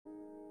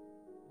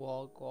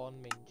Wagwan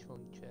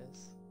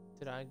Minchunches.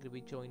 Today I'm going to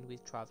be joined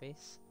with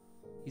Travis.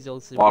 He's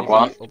also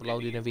Wagwan. busy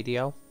uploading a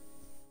video.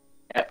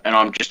 Yep, and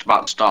I'm just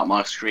about to start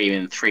my stream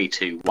in 3,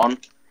 2, 1.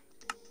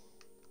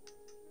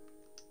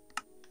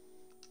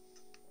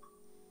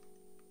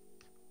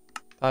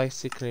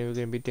 Basically, we're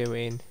going to be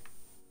doing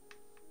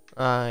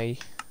a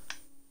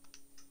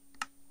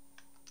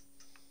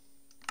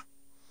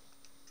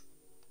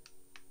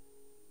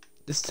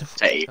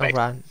City, a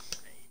rant.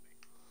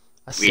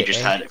 We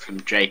just heard it from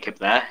Jacob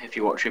there, if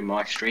you're watching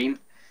my stream.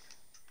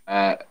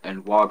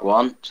 And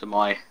Wagwan to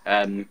my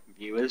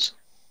viewers.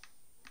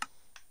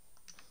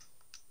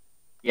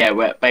 Yeah,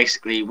 we're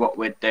basically what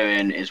we're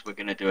doing is we're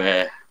gonna do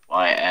a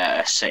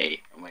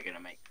city, and we're gonna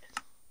make it.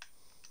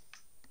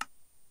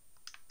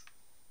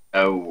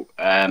 So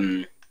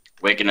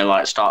we're gonna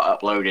like start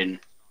uploading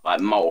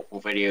like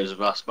multiple videos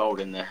of us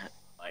building the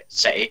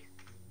city.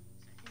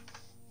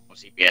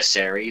 Obviously, be a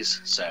series.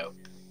 So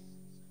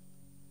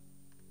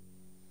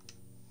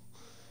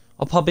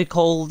I'll probably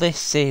call this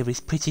series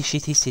Pretty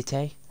Shitty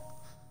City.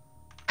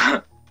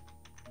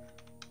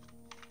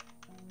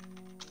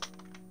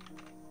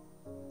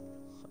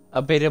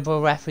 A bit of a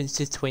reference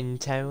to Twin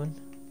Town.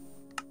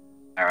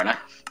 Fair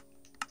enough.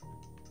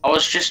 I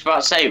was just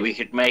about to say we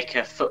could make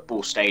a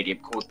football stadium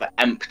called the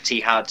Empty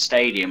Had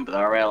Stadium, but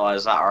I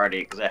realised that already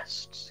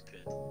exists.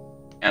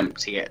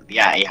 The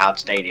Etihad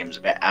Stadium's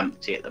a bit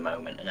empty at the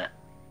moment, isn't it?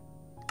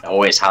 It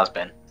always has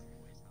been.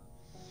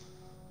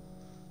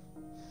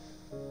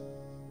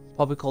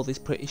 Probably call this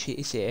Pretty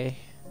Shitty City.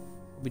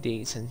 It'll be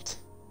decent.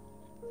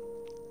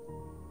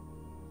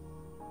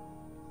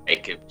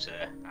 Jacob's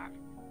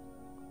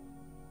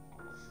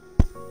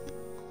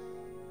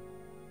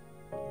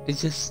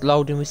It's just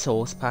loading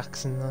resource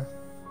packs and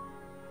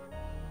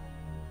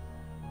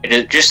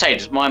that. Just say,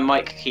 does my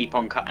mic keep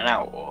on cutting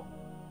out, or?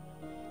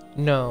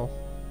 No.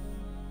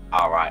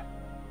 Alright.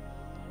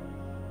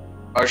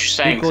 I was just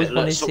saying, You guys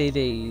want to see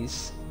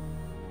these?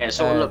 Yeah, it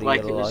sort of looked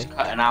like it was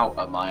cutting out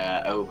on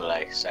my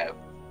overlay, so.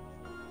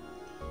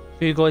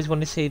 If you guys want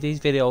to see these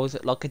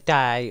videos like a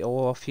day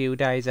or a few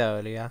days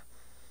earlier,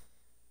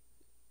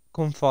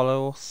 come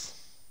follow us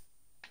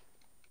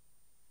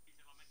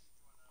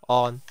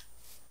on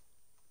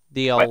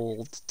the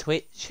old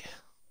Twitch.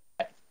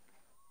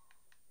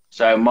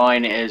 So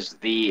mine is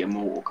the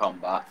Immortal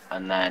Kombat,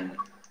 and then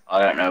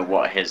I don't know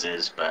what his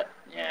is, but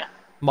yeah.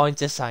 Mine's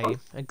the same,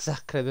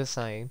 exactly the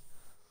same.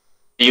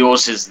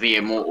 Yours is the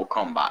Immortal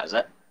Kombat, is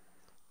it?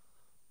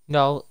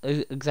 No,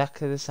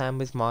 exactly the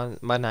same as my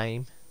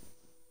name.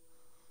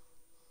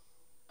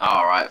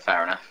 Alright,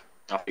 fair enough.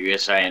 I thought you were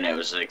saying it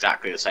was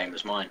exactly the same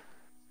as mine.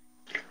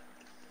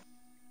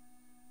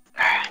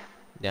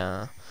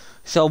 Yeah.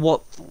 So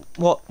what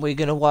we're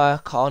gonna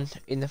work on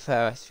in the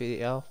first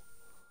video?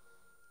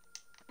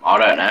 I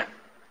don't know.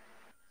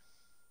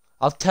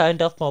 I've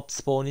turned off mob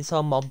spawning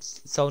so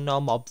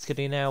no mobs get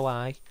in our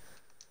way.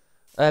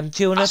 Do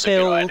you wanna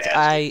build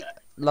a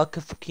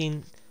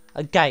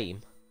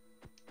game?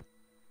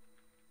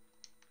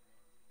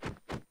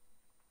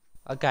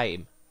 A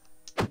game.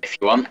 If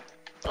you want.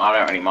 I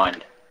don't really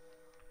mind.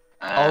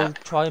 I'll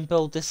try and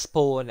build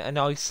a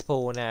nice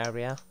spawn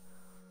area.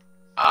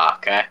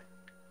 Okay.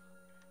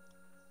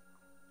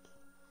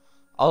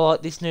 I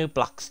like this new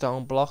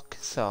blackstone block,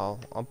 so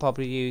I'll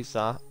probably use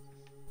that.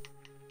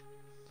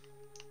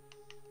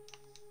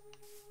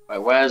 Wait,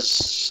 where's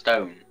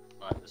stone?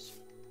 Right, this.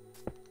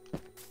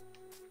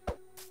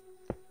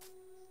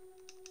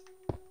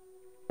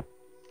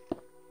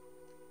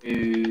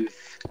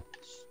 Move.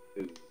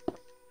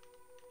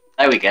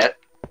 There we go.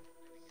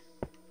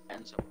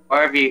 And so,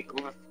 where have you?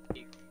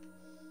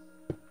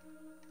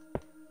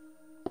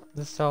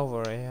 Just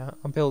over here.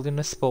 I'm building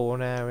a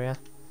spawn area.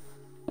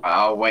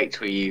 I'll wait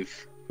till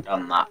you've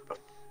done that.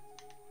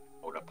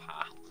 Hold a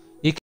path.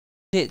 You can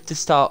get it to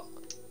start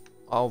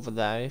over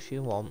there if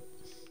you want.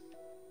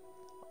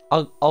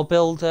 I'll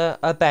build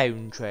a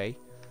boundary.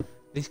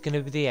 This is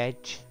gonna be the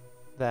edge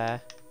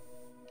there.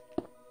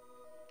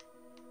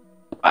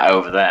 Right,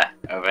 over there,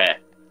 over here.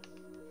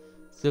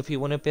 So if you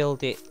want to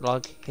build it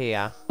like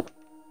here,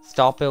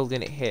 start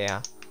building it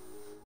here.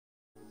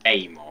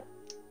 Game or?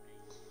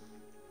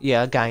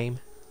 Yeah, a game.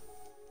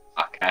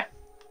 Okay.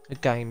 A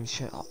game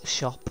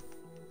shop.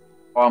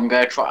 Well, I'm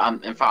gonna try. In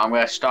fact, I'm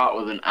gonna start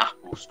with an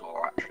Apple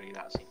store. Actually,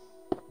 that's it.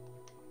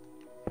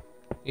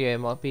 Yeah, it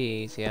might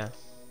be easier.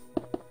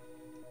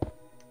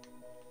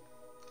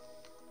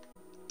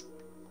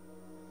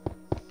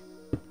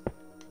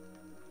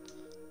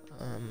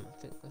 I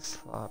think there's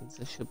slabs.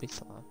 There should be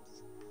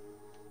slabs.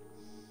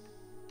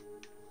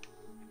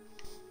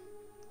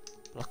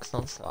 Blocks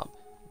on slab.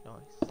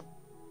 Nice.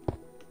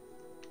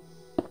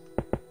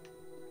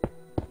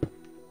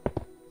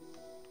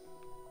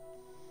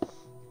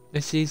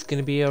 This is going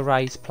to be a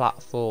raised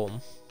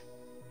platform.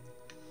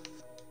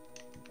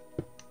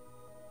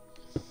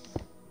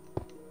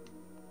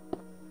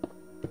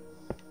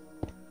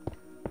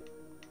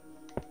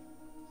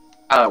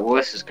 Oh, well,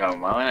 this is going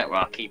well, isn't it?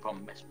 Well, I'll keep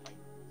on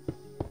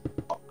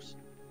misplaying. Box.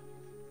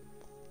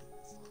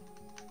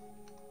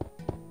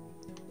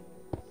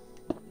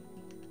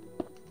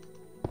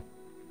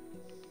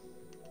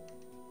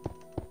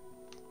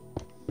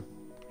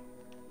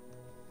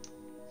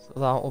 So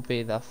that will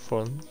be the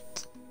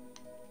front.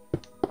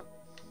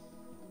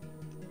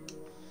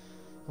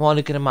 I'm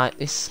only gonna make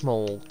this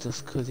small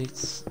just because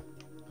it's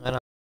an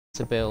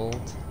to build.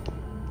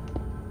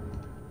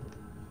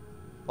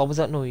 What was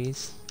that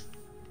noise?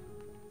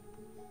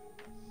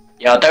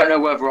 Yeah, I don't know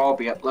whether I'll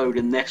be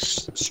uploading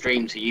this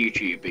stream to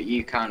YouTube, but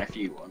you can if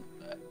you want.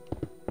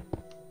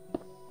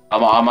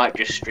 But I might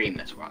just stream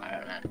this one. I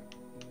don't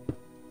know.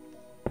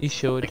 You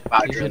should. Think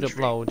about You should during the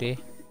stream. upload it.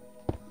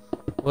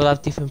 We'll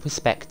have different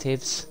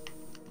perspectives.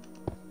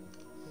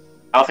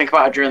 I'll think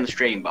about it during the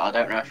stream, but I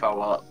don't know if I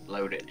will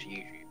upload it to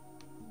YouTube.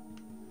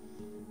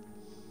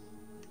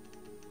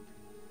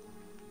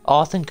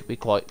 I think it'd be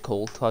quite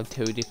cool to have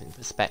two different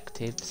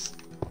perspectives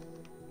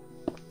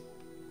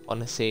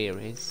on a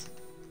series.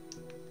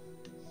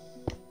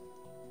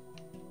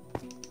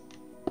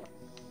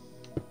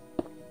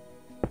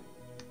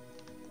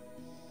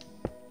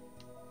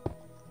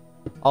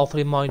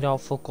 Hopefully mine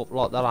don't fuck up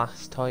like the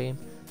last time.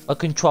 My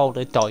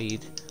controller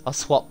died. I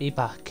swapped me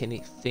back and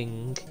it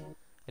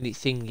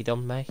thingied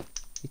on me.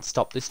 It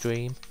stopped the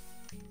stream.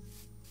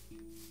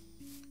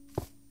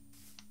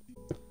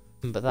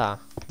 Remember that?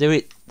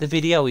 The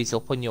video is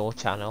up on your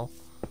channel.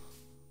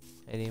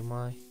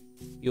 Anyway,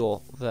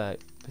 the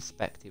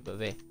perspective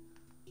of it.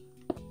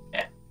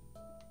 Yeah.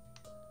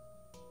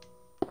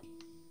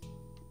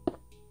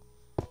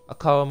 I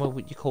can't remember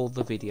what you called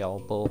the video,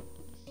 but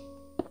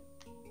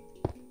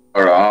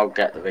Alright, I'll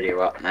get the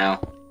video up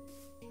now.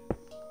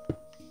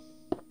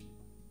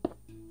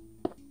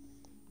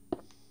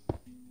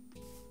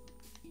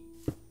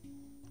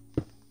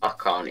 I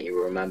can't even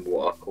remember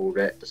what I called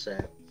it, so.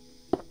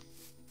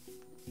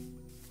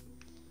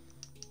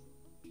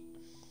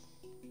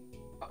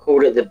 I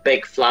called it the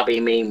Big Flabby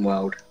Meme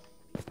World.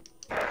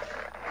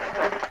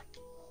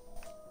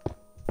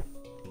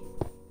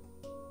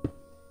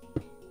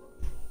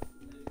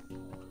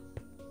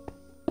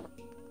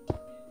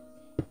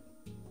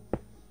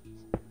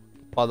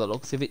 by the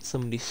looks of it,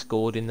 somebody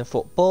scored in the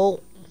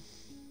football.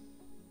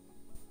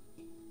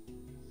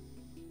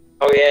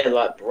 Oh yeah,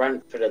 like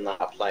Brentford and that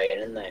are playing,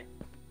 isn't they?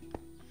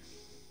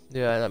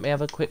 Yeah, let me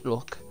have a quick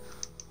look.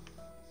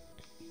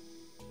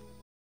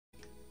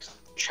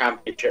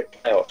 Championship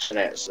playoffs in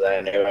it, so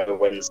then whoever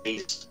wins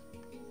these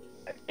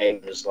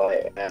games,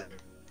 like,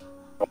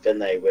 didn't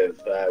they,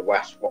 with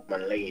West Brom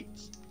and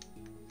Leeds?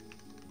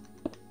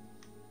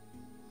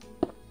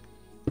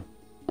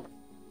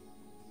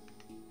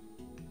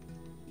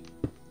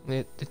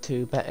 The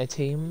two better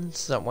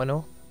teams that went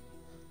up.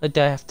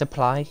 They have to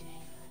play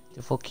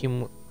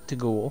to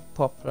go up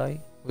properly,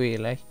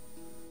 really.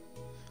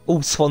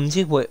 Oh,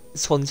 Swansea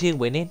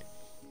winning.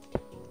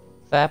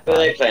 Fair Who are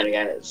they play. playing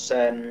again? It's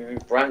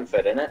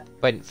Brentford, isn't it?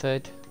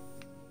 Brentford.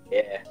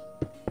 Yeah.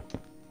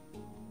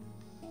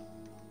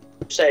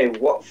 Say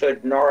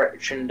Watford,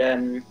 Norwich,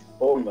 and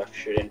Bournemouth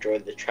should enjoy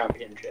the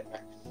championship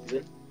next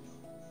season.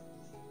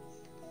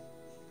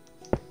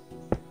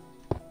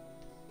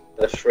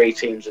 The three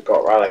teams that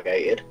got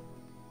relegated.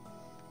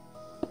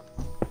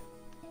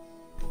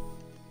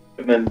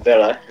 And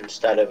Villa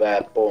instead of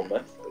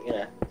Bournemouth, but you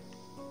know.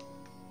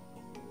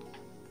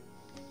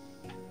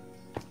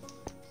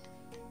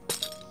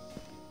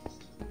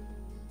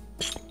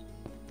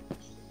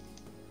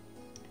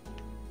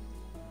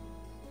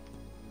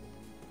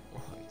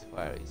 Right,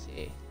 where is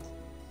it?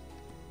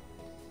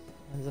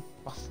 There's a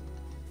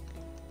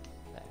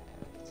there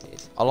it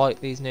is. I like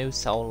these new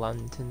soul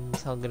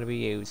lanterns. I'm gonna be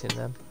using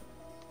them.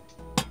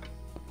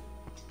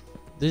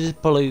 They're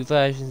just blue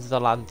versions of the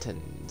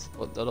lanterns,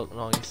 but they look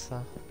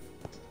nicer.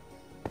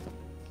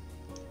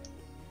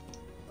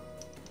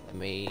 Let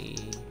me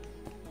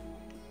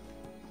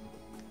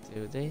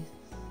do this.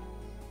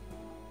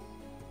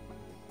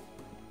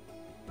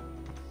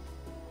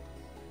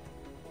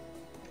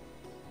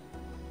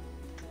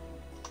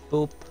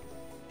 Boop.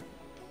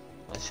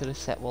 I should have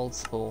set world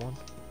spawn.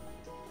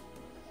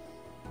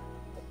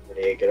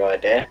 Pretty good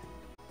idea.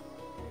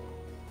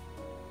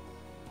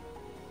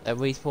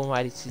 Respawn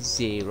rate to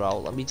 0.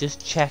 Let me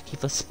just check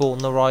if I spawn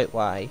the right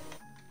way.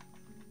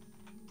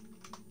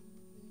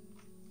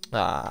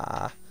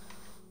 Ah.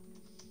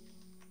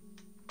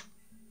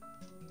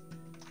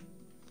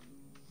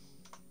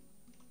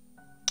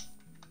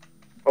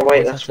 Oh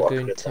wait, I that's have what to I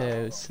go could've done.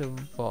 into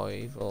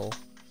survival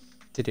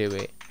to do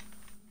it.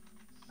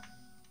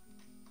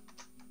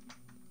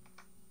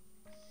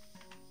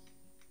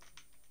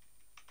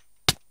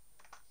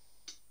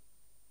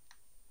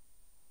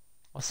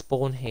 I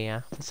spawn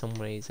here for some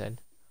reason.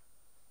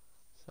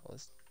 So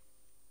let's...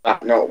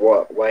 That's not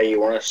what where you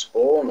want to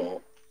spawn,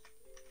 or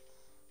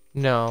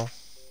No.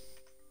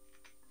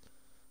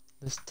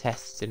 Just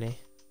testing it.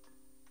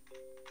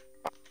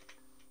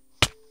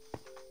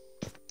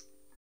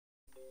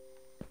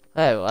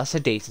 Oh, that's a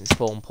decent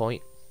spawn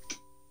point.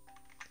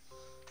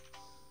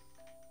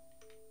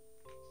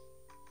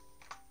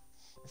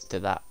 Let's do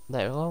that.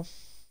 There we go.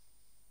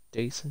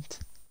 Decent.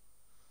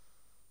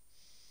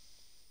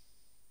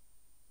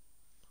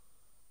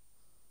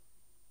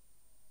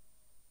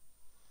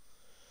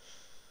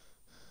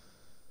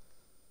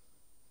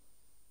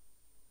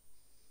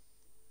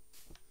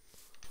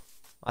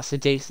 That's a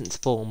decent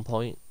spawn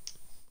point.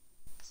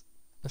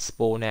 A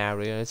spawn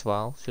area as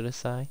well, should I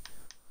say.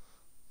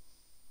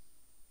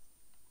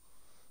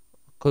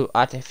 Could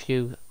add a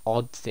few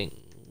odd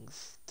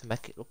things to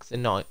make it look a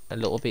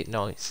little bit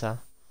nicer.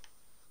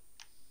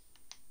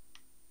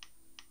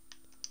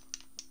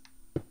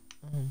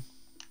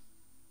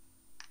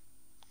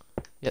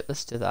 Yep,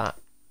 let's do that.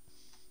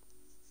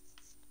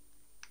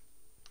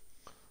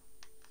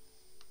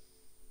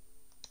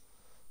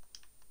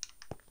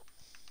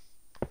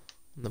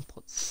 And then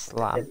put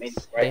slabs. Didn't mean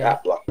to break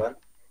that block then.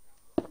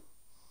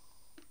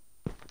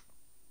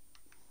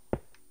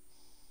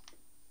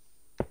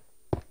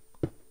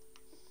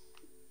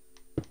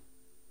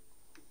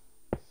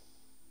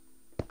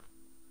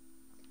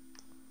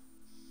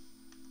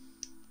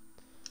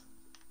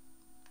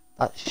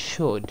 That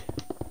should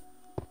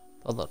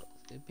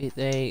be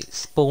the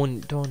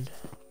spawn done.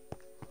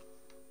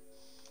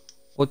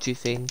 What do you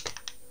think?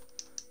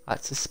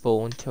 That's a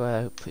spawn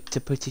to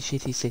Pretty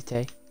Shitty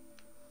City.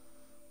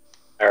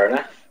 Fair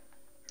enough.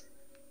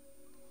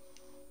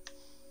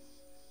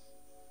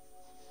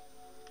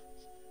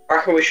 I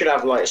reckon we should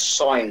have like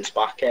signs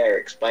back here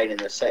explaining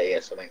the city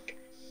or something.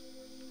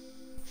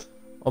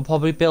 I'll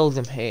probably build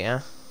them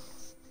here.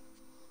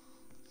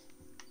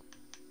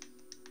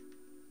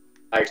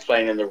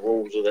 Explaining the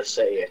rules of the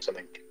city or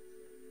something.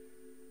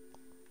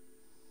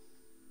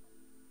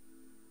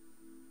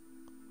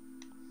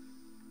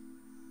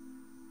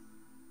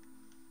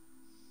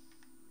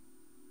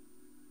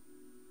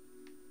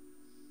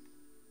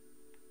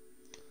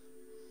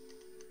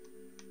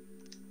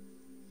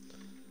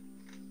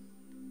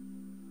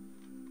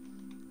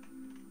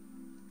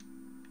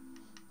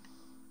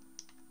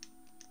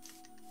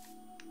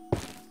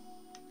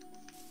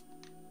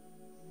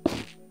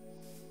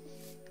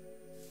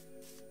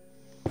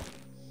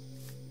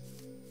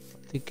 I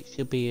think it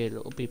should be a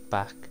little bit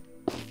back.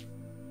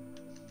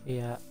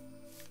 Yeah.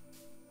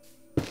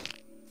 I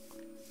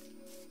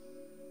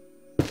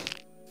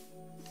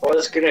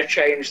was gonna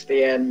change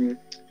the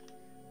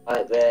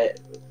like the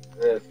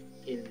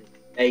in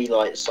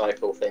daylight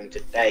cycle thing to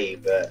day,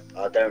 but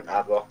I don't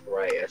have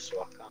operator,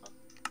 so I can't.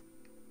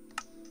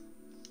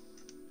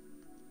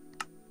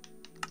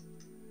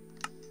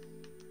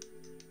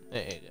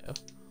 There you go.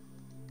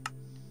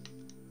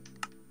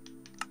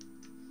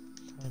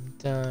 Time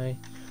die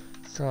 /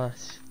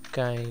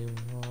 game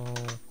roll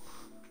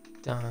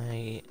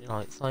die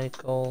light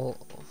cycle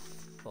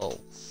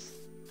false.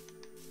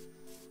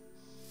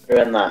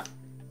 Doing that.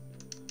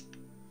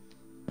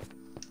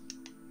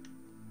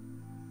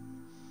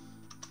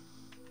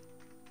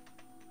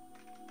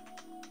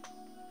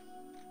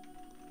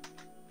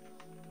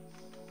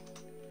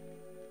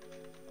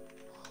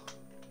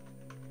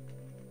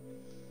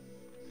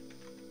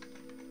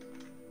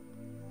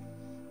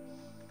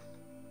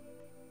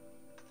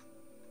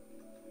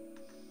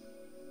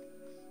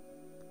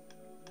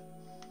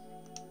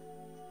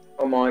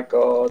 Oh my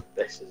god,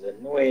 this is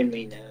annoying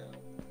me now.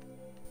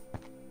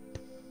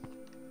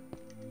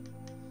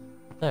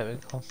 There we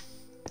go.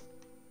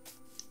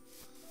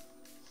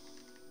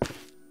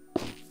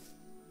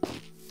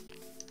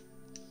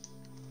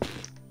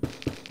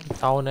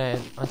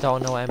 I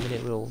don't know how many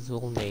rules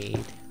we'll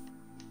need.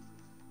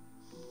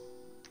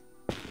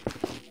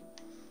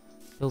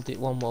 Build it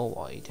one more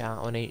wide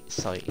out on each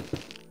side.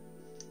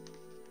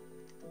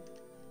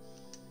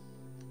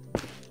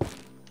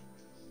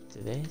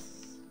 Do this.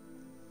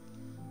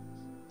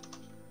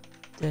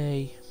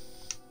 Day.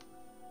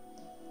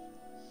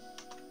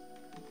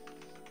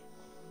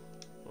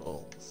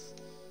 Rules.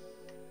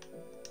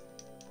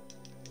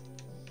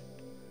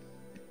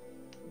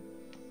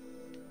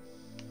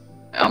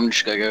 I'm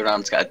just gonna go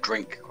down to get a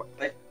drink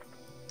quickly.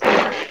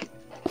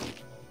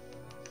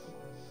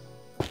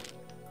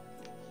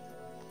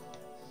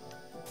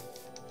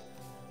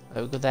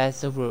 Oh,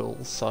 there's the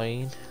rule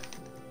sign.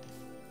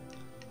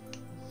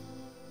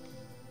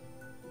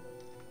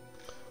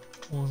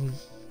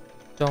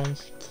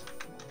 Don't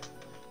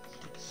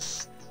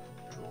destroy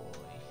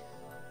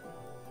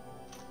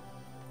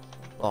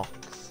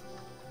blocks.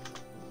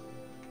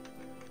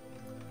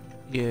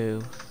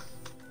 You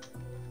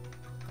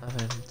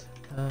haven't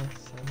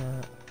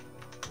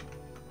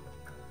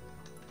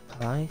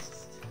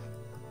placed.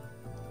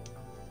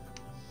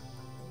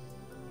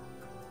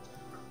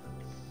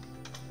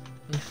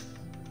 If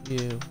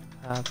you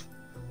have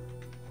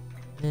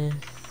this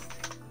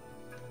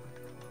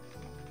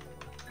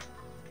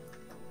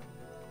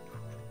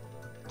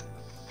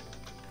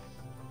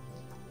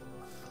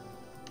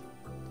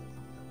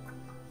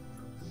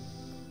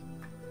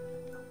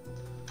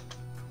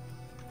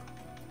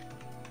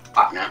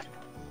Up now.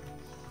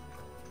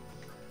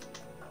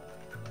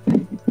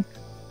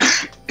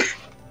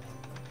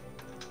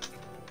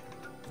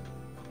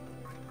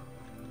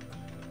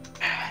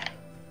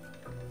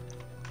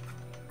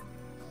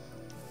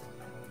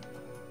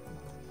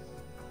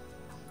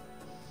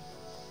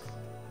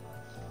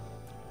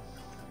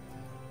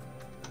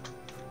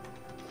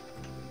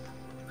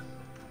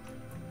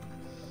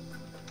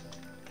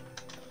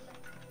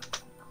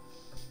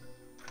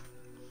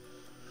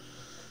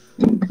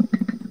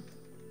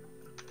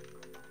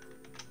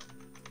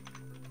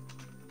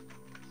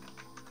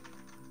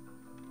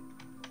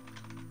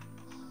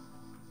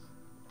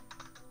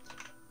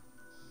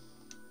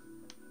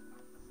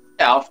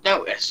 Yeah, I've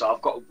noticed I've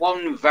got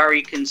one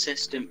very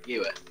consistent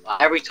viewer.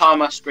 Like, every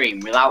time I stream,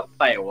 without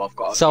fail, I've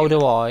got a So viewer.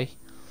 do I.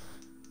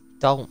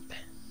 Don't.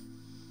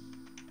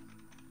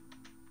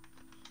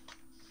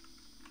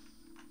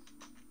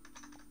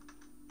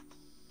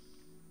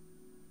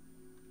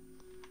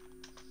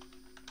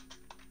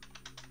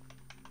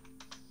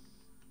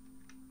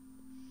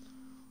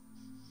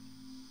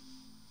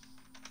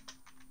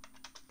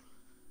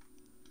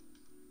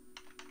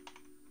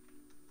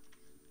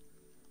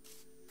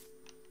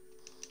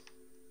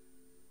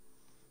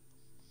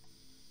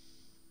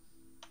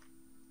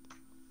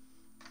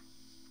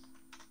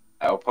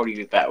 It'll probably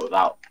be better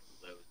without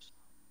those.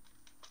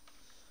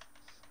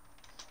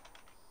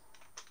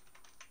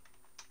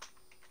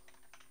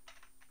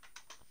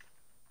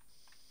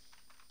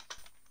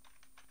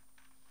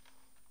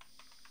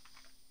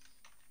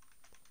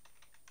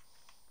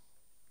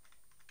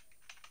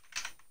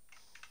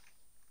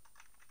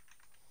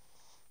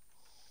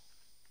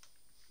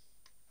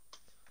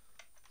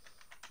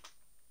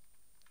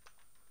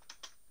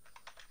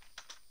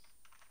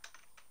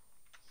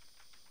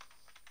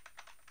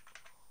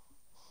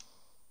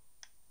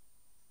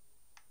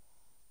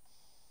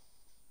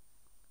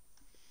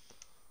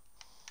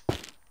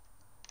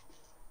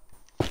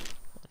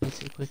 I need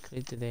to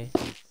quickly do this.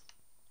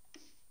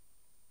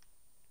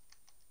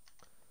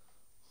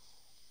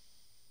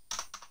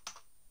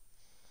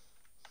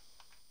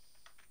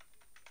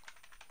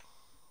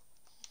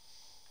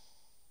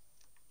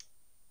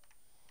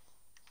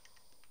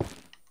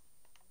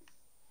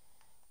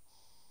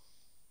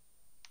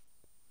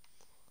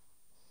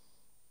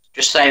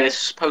 Just say this is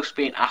supposed to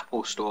be an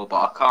Apple store, but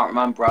I can't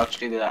remember how to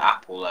do the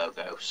Apple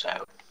logo,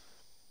 so.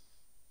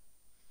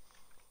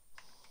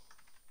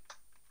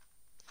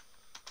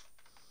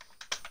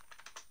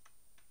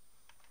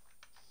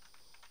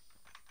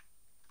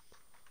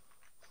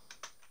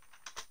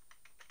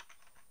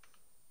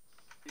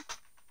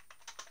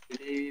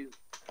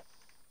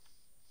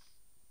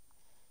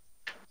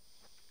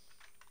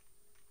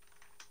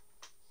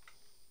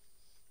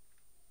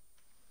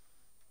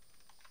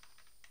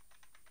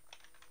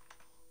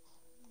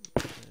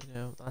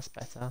 No, that's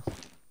better.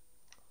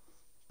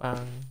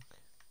 Bang.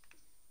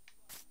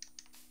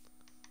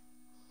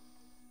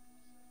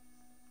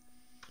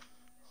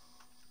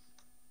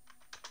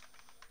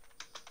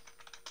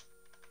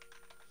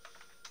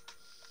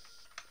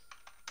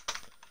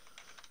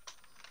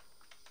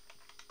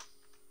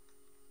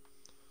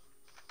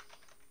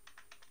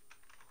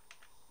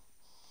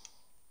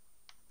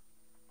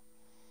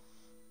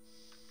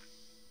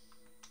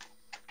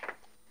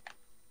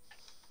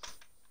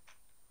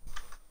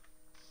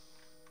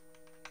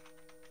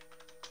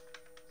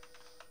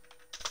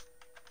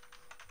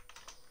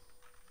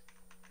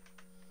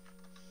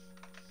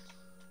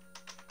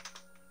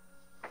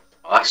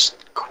 Let's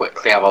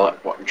quickly have a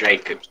look what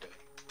Jacob's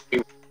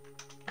doing.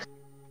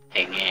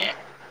 Hang here.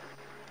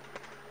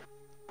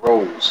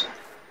 Rules.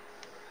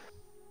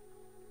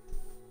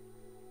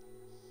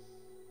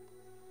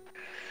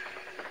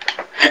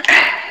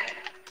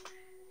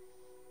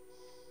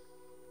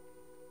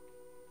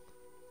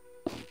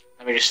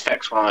 Let me just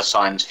fix one of the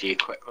signs for you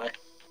quickly.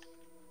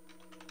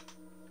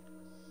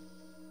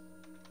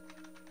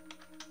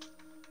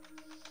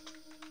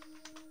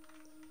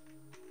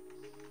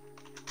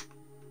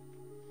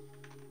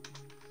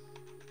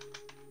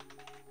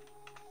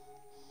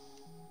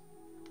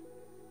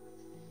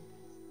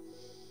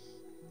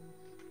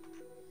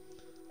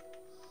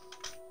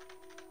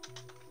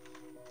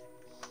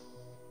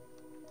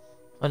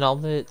 I know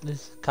the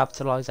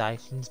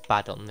capitalisation's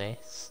bad on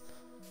this.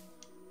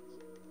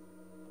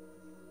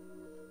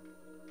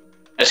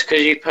 It's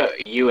because you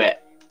put you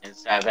it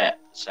instead of it,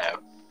 so.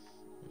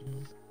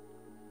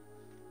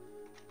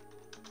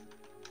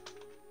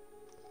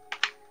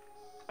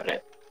 Put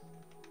it.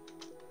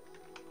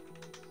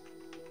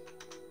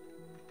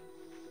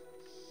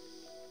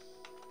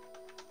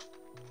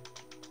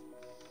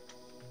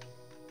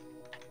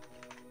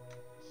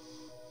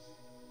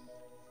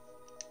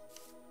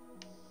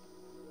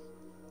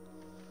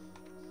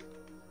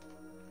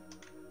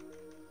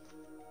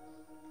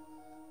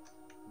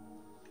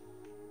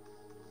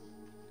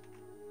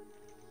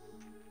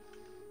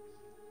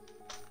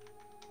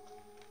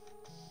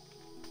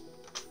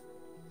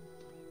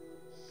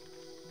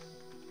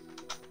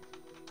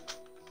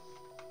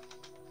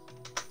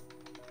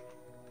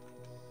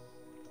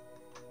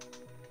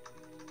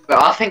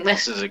 But I think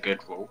this is a good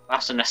rule.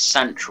 That's an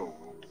essential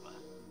rule.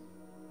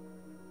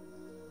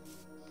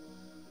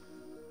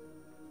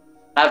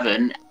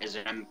 7 is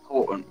an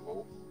important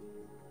rule.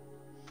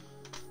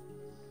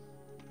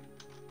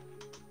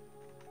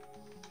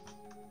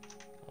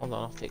 Hold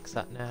on, I'll fix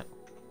that now.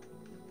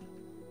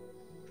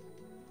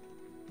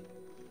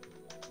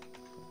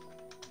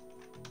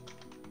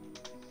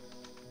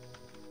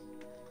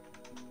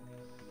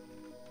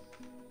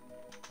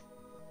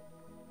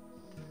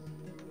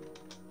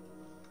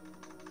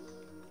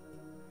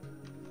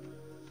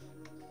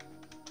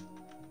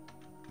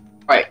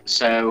 Right,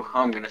 so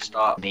I'm going to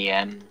start the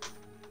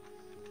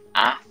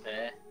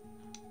after.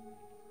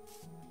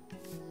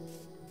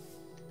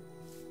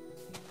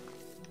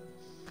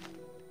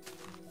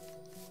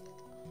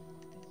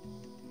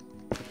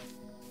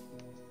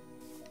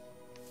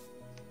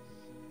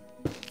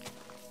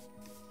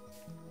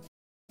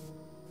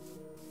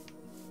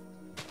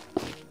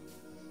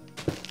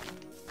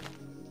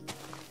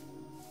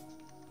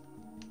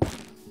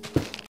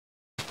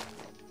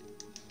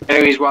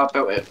 The reason why I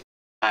built it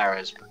there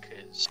is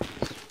because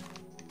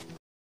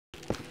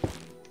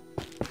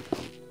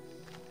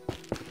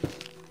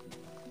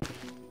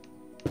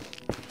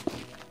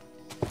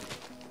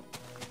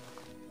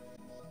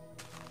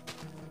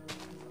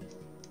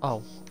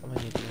Oh, I'm an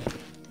idiot.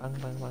 Bang,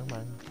 bang, bang,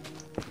 bang.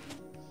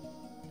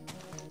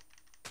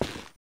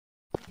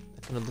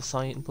 Like another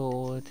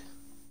signboard.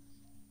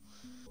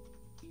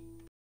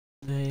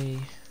 Hey.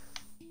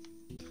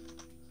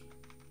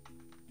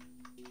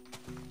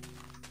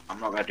 I'm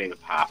not going to do the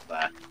path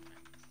there.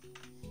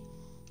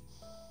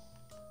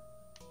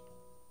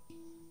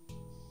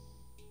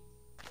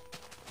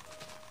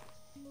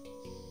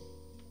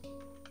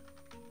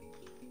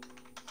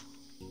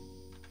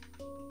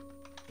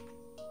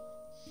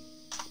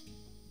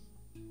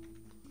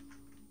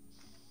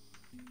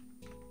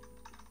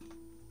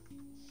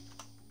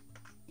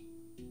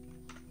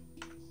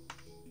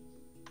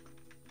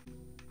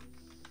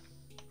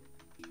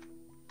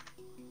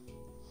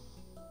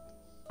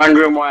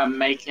 Wondering why I'm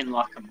making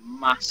like a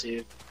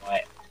massive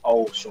like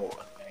hole sort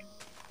of thing.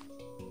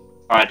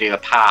 Trying to do the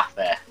path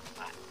there.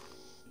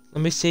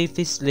 Let me see if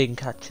this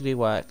link actually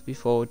works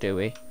before do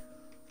we?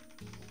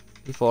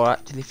 Before I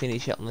actually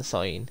finish it on the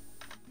sign.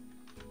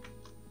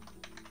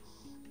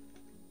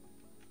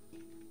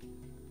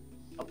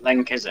 What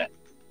link is it?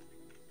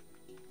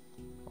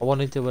 I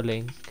want to do a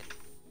link.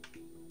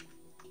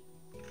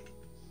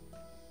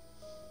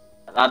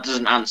 That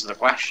doesn't answer the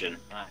question.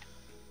 No.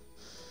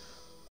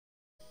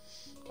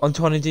 I'm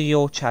trying to do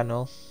your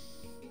channel.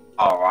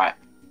 Alright.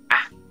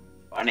 Ah,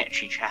 got an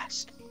itchy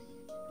chest.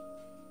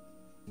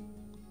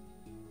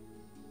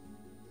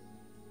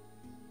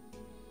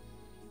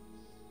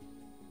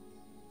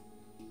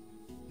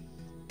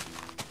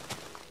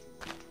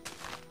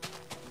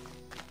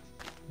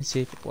 Let's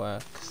see if it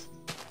works.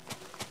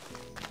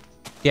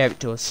 Yeah, it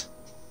does.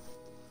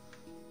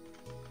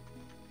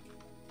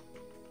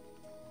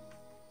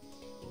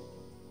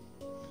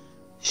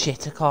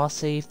 Shit, I can't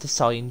see if the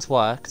signs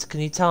worked.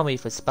 Can you tell me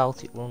if I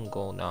spelt it wrong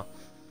or not?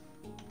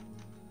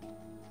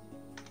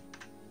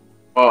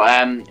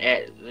 Well,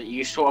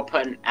 you sort of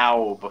put an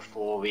L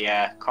before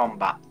the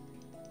combat.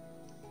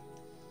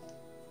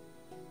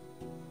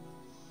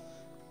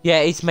 Yeah,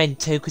 it's meant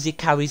to because it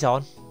carries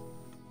on.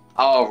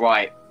 Oh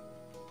right.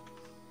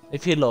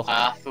 If you look.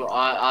 I thought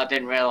I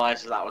didn't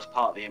realise that was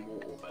part of the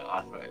Immortal bit.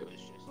 I thought it was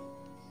just.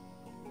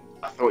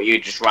 I thought you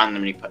just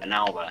randomly put an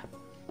L there.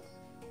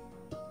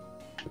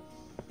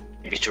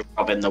 Maybe to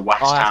rob in the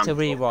West I Ham. have to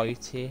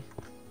rewrite it.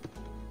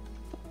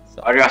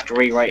 Why do you have to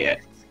rewrite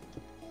it?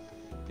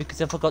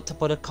 Because I forgot to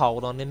put a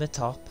colon in the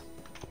top.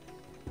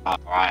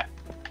 Alright.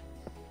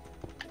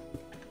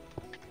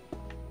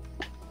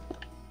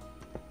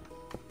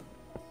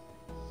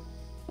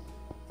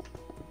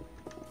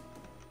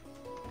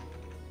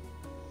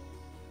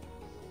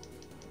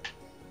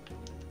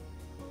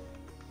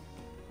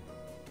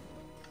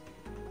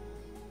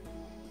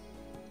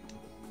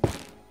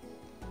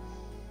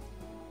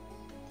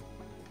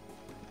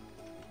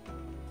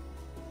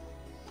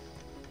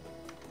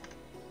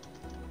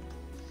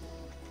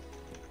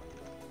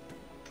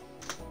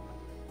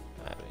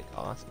 There we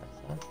go, that's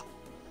better.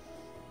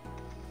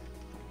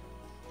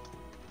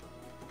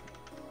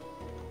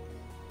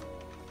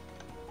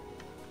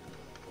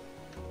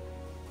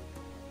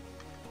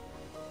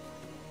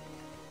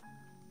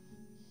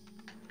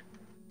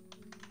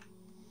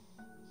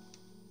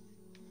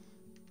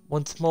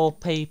 Once more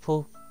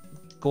people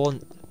go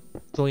on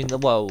join the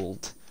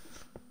world,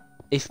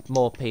 if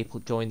more people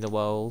join the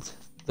world,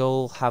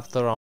 they'll have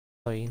their own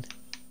sign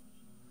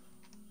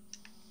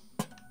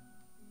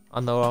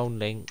and their own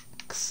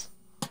links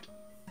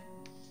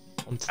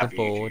onto the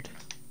board.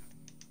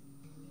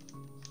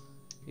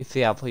 If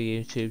they have a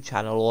YouTube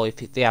channel or if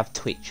they have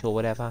Twitch or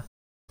whatever,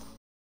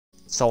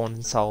 so on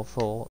and so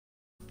forth.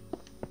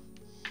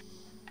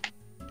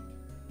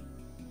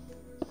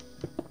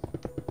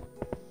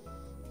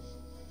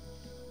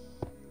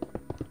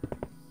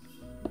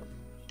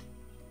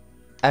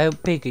 How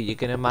big are you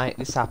gonna make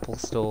this Apple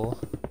store?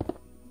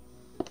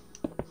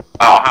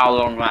 Oh, how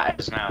long that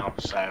is now,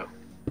 so.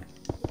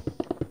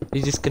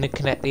 You're just gonna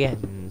connect the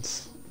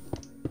ends?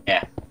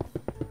 Yeah.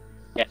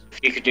 Yes, if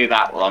you could do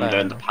that while I'm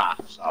doing the enough.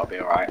 paths, I'll be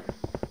alright.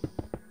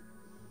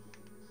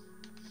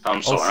 I'm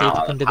I'll sorting see if out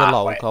I can do the the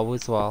pathway. logo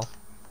as well.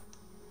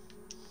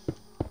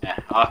 Yeah,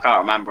 I can't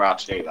remember how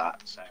to do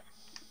that, so.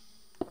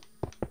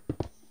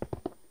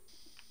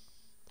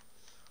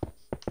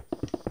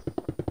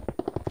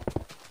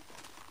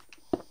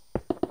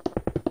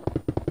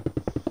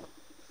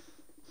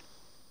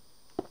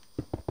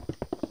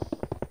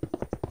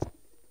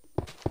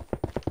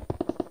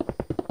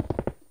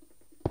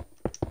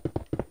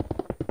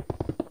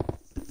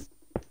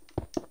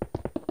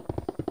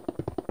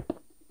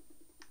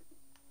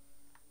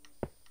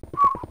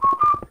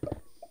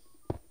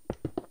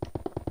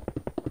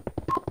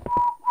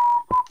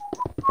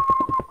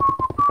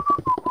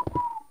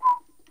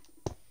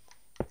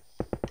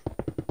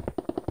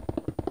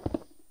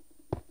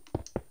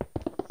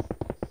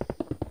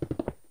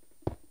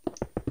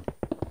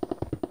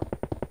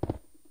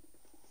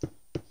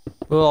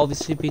 We'll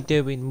obviously be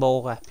doing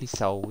more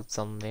episodes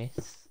on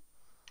this.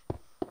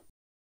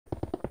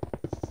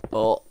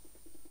 But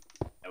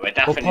We're we'll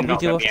definitely probably not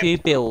do going a to be few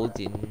able to.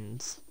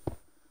 buildings.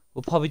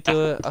 We'll probably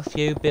do a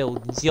few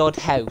buildings. The odd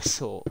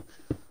house up.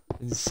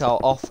 And so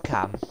off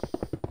cam.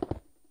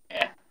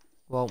 Yeah.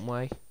 Won't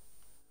we?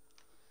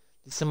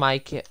 Just to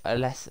make it a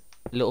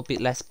little bit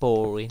less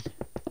boring.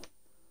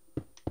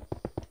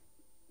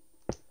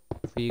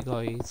 For you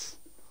guys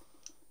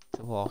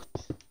to watch.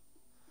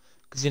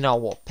 Because you know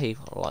what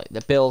people are like.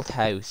 They build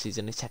houses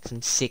and it takes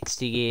them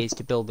 60 years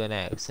to build an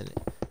house and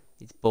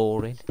it's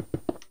boring.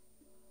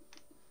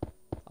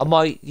 I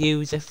might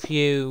use a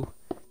few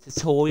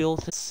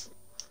tutorials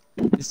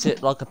just to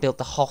like build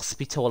the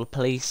hospital, a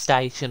police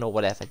station or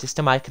whatever, just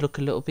to make it look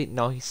a little bit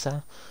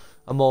nicer,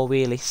 a more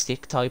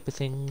realistic type of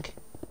thing.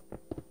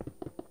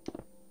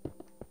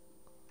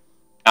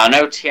 I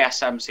know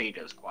TSMC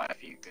does quite a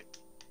few good.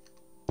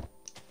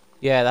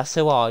 Yeah, that's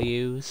who I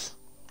use.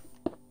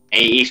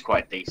 He's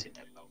quite decent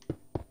at building.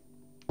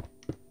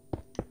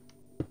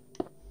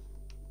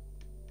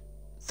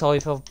 So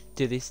if I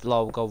do this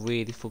logo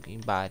really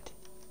fucking bad.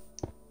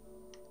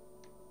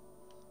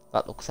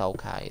 That looks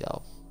okay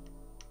though.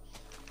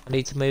 I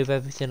need to move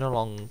everything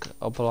along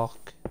a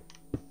block.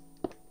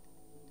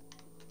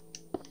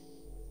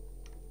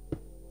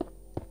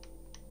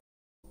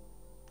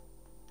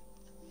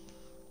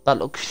 That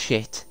looks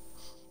shit,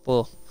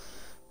 but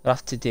I'll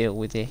have to deal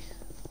with it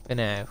for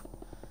now.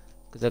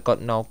 Because I've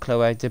got no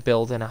clue how to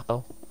build an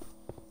apple.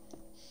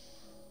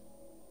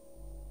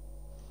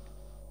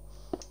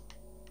 I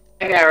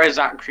think there is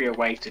actually a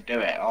way to do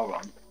it, hold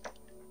on.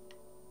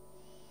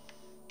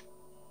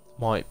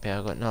 Might be,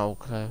 I've got no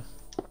clue.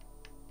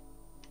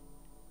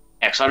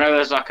 Yeah, 'cause I know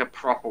there's like a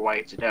proper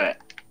way to do it.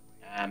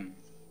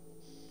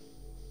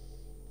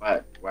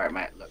 Where it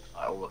might look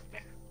like all of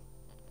it.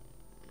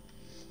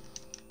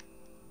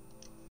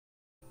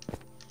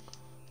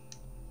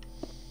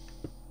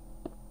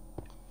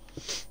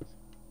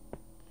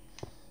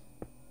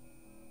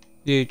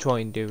 You try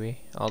and do it,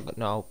 I've got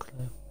no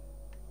clue.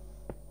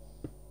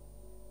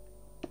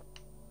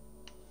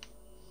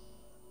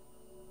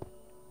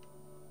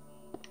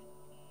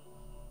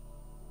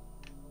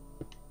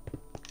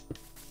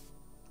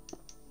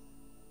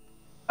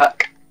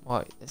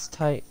 Right, let's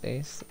take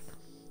this.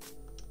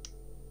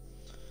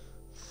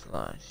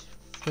 Slash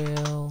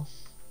fill.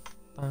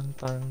 Bang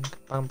bang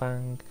bang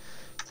bang.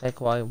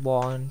 Take away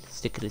 1,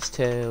 stick it as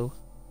 2.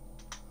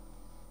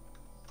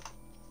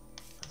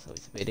 So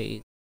it's a bit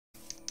easy.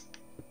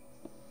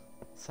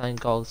 Same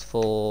goes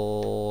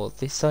for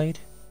this side.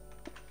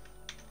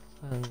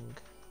 Bang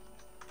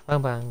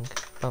bang bang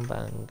bang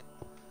bang.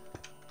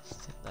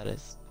 Stick that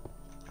as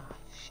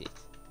shit.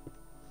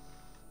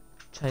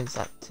 Change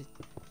that to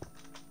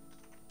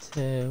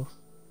 2.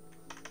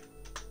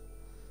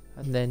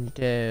 And then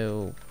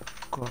do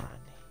granny.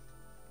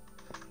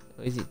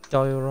 Is it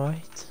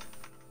diorite?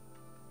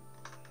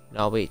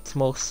 No, but it's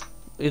most.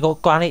 We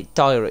got granite,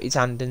 diorite, it's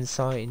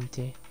andesite, isn't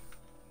it?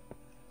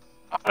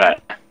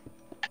 Alright.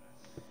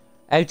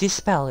 How do you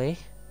spell it?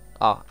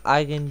 Oh,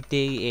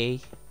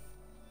 I-N-D-E.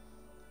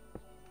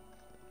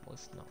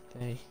 What's not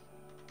D?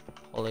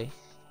 Polish.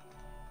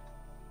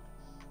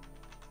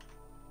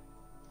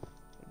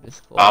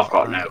 I've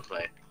got no clue.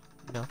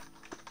 No.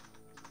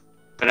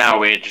 For now,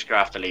 we're just gonna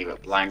have to leave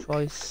it blank.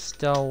 Try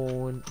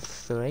stone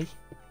 3.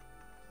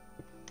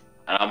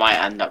 And I might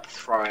end up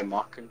throwing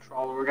my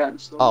controller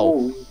against the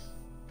wall.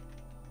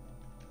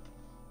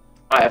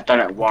 I have done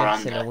it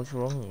one-handed. I was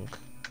wrong.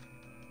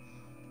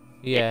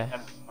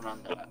 Yeah.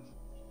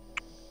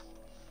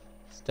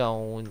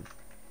 Stone.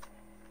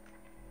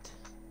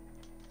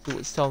 See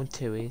what stone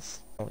 2 is.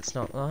 No, it's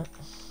not that.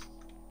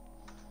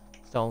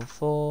 Stone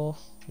 4.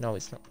 No,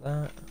 it's not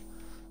that.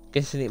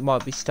 Guessing it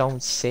might be stone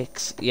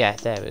 6. Yeah,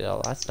 there we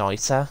go. That's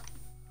nicer.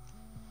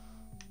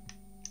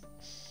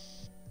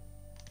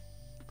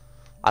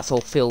 That's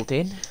all filled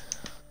in.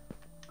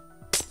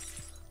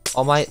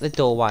 I'll make the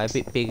doorway a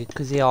bit bigger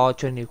because they are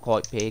generally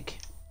quite big.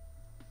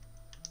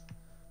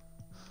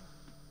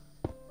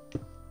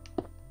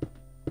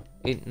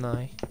 Isn't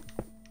they?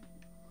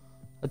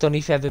 I don't know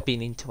if you've ever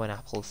been into an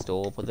Apple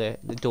store, but the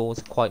doors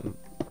are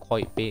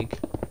quite big.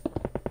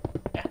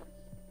 Yeah.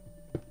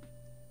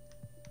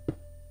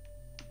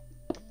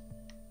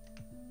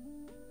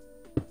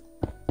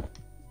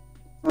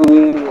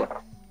 Ooh.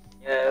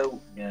 No.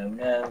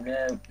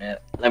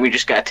 Let me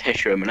just get a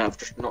tissue a minute. I've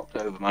just knocked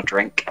over my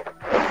drink.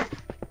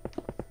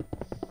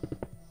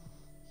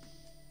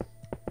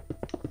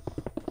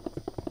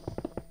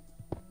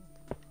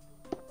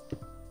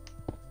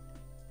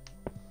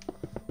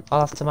 I'll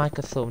have to make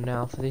a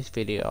thumbnail for this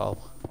video.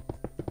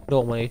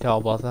 Normally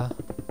don't bother.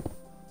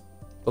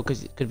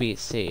 Because it could be a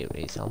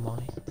series, I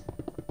might.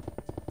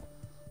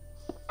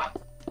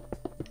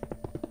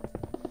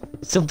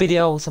 Some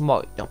videos I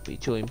might not be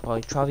joined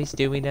by Travis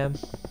doing them.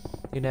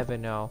 You never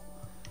know.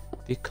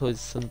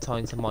 Because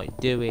sometimes I might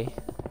do it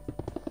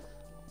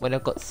when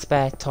I've got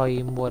spare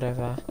time,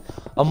 whatever.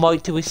 I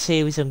might do a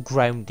series on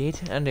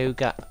Grounded, a new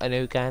game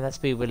that's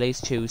being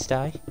released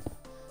Tuesday.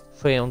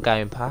 free on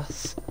Game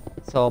Pass,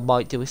 so I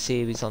might do a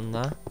series on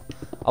that.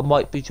 I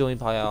might be joined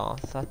by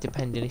Arthur,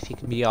 depending if he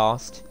can be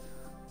asked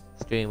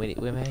streaming it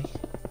with me.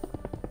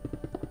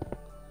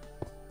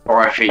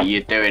 Or if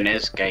you're doing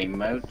his game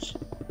modes.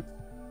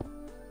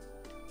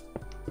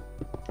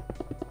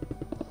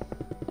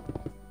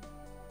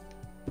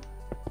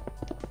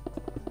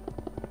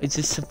 It's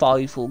a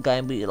survival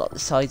game, but like the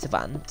size of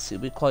ants.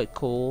 It'd be quite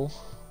cool.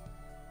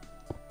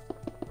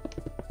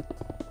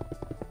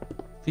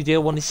 If you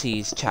do want to see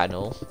his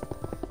channel,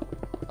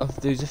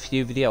 there's a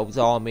few videos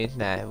I'm in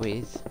there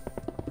with.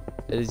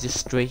 There's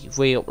just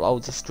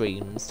re-uploads of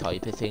streams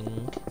type of thing.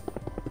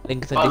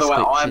 Link in the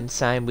description.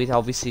 Same with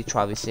obviously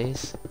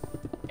Travis's.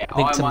 Yeah,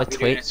 Link to my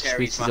Twitch,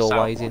 which is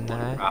always in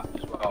there.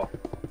 As well.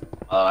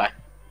 By the way.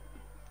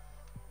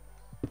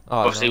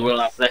 Obviously, we'll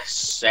have this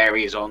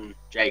series on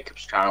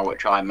Jacob's channel,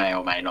 which I may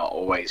or may not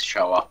always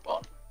show up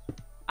on.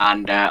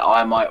 And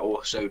I might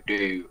also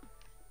do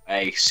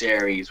a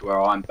series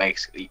where I'm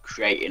basically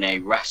creating a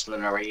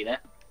wrestling arena.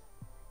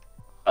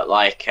 But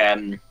like,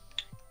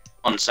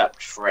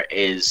 concept for it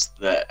is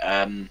that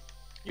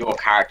your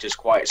character's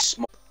quite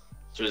small.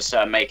 So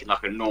instead of making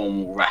like a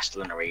normal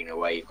wrestling arena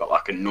where you've got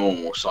like a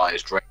normal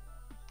sized ring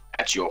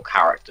as your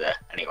character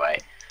anyway,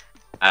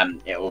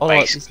 it will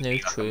basically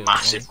be like a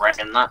massive ring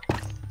in that.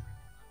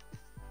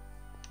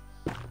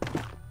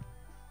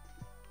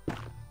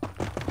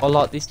 I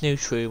like this new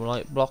shroom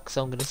light block,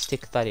 so I'm gonna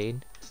stick that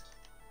in.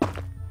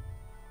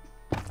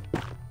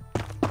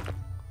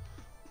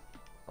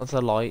 Of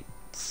the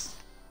lights.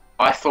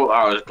 I thought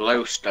that was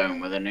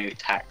glowstone with a new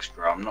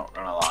texture, I'm not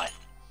gonna lie.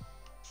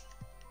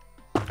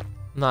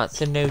 No,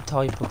 it's a new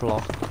type of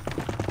block.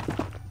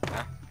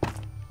 Yeah.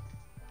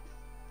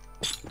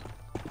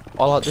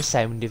 I like the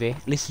sound of it.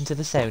 Listen to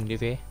the sound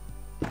of it.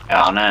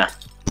 Yeah, I know.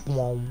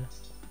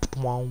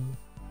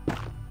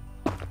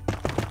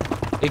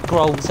 It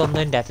grows on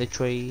the nether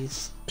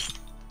trees.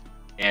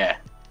 Yeah.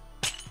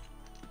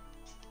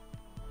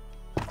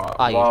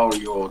 Right, while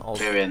you're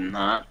doing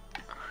that,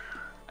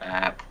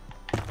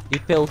 you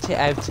built it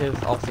out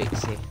of. I'll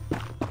fix it.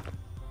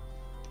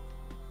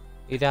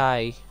 Did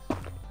I?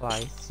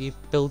 Right, so you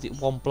build it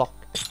one block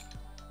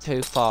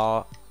too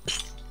far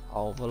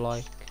over,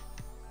 like.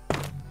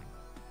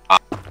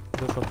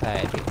 We've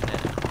prepared it now.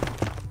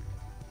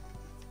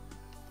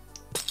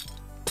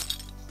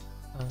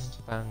 Bang,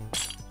 bang.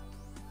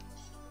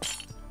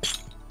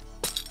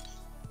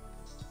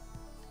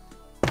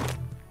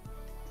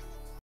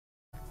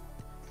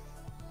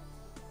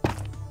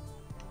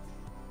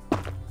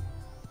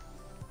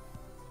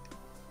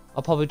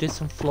 I'll probably do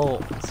some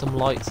lights on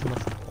the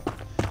floor.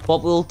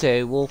 What we'll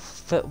do, we'll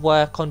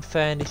work on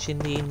furnishing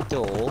the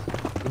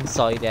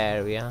inside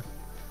area,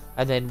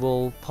 and then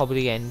we'll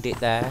probably end it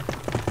there.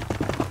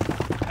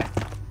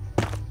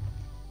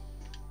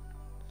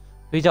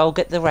 We don't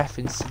get the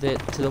reference to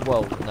the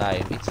world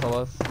name. It's sort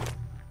of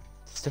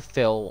just a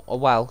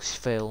Welsh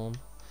film.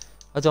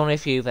 I don't know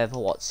if you've ever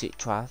watched it,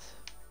 Trav.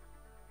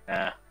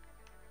 Yeah.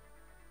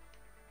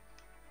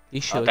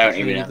 You should.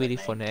 It's really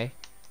funny.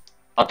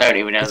 I don't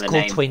even know the name. It's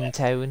called Twin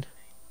Town.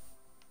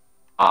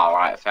 Oh,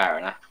 right, fair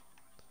enough.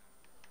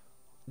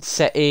 It's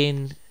set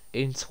in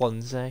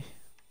Swansea.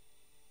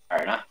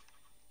 Fair enough.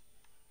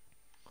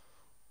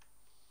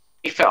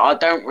 I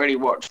don't really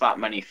watch that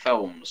many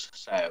films,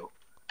 so.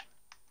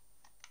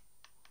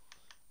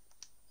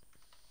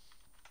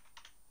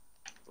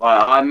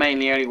 Like, I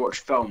mainly only watch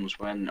films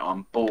when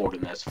I'm bored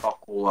and there's fuck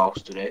all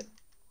else to do.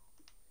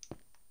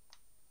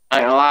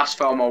 Like, the last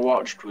film I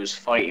watched was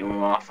Fighting With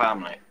My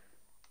Family.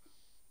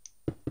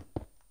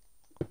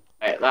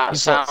 Like, that You've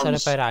sounds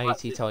watched that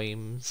about 80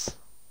 times.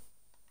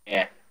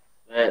 Yeah.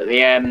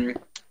 The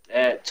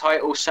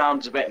title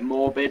sounds a bit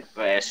morbid,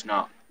 but it's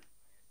not.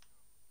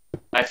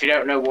 If you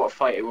don't know what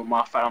Fighting With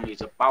My Family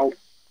is about,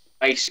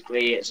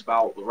 basically it's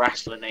about the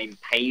wrestler named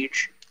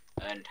Paige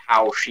and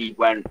how she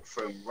went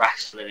from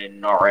wrestling in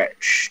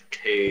Norwich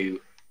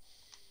to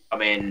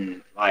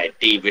becoming like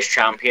Divas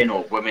Champion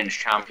or Women's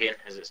Champion,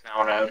 as it's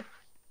now known.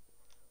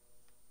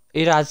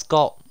 It has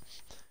got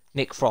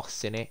Nick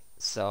Frost in it,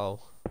 so.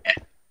 Yeah.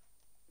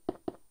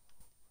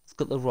 It's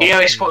got the Rock. You know,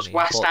 it's supposed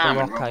West Ham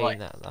and Rock in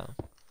that though.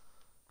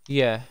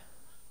 Yeah.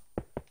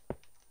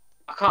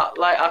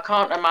 I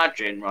can't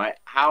imagine, right,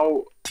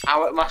 how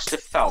it must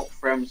have felt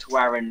for him to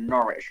wear a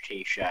Norwich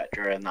t-shirt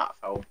during that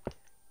film.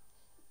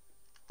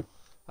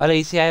 At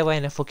least he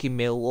wearing a fucking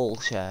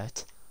Millwall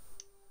shirt.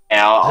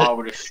 Yeah, I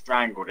would have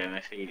strangled him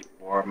if he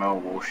wore a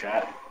Millwall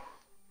shirt.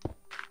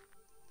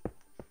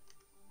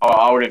 Or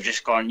I would have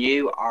just gone,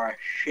 you are a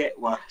shit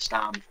West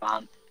Ham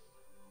fan.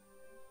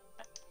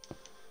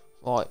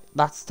 Right,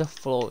 that's the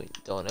flooring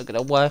done. I'm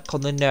gonna work on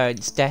the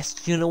nerd's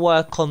desk. You're gonna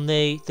work on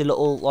the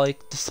little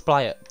like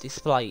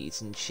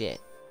displays and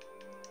shit.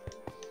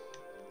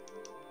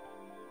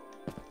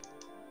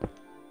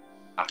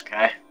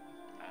 Okay.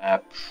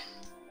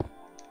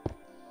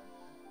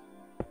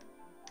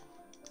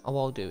 I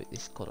will do it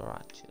this colour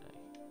actually.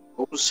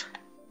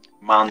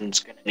 Man's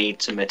gonna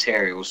need some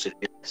materials to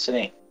do this,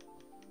 isn't he?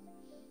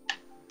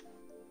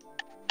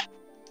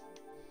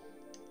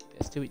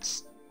 It's do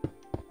it.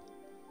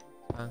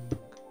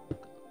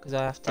 Because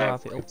I have to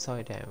have it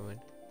upside down.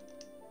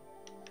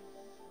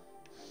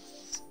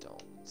 Stone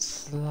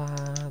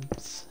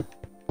slabs.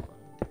 1,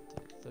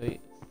 2, 3,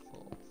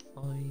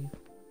 4, 5.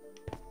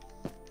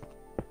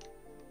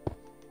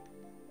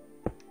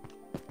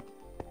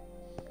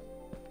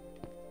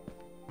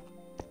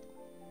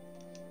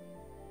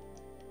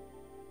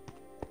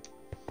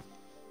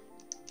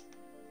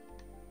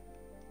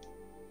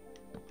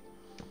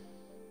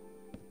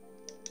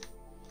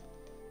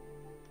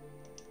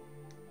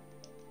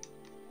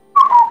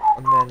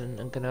 And then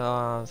I'm gonna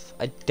have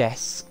a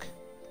desk,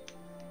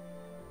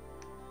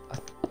 a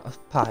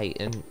pie,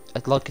 and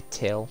like a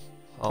till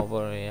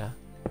over here.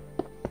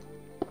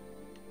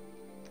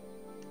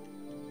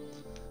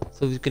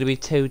 So there's gonna be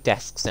 2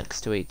 desks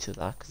next to each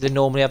other, because they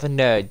normally have a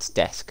nerd's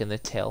desk and a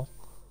till.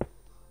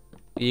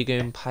 You're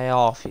going to pay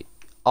off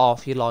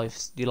your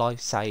life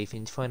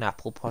savings for an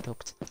Apple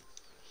product.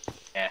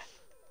 Yeah.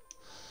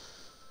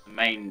 The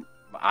main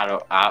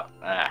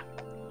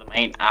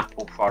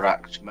Apple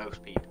product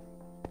most people.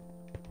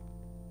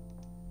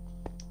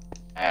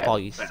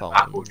 iPhones.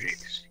 Apple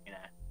juice, you know.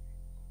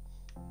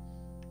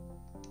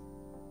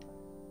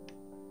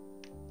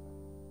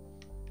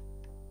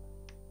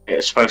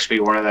 It's supposed to be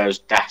one of those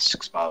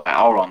desks, by the way.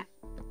 Hold on.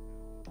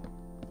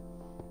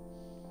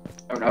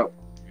 Oh no.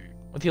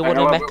 If you want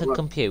to make a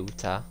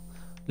computer,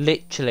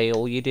 literally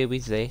all you do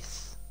is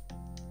this.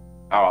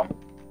 Hold on.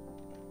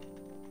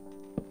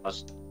 I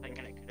was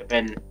thinking it could have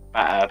been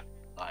better,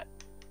 like.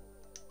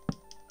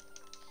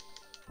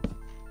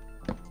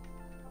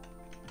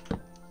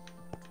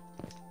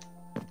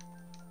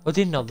 I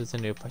didn't know there's a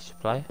new pressure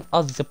plate.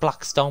 Oh, there's a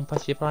Blackstone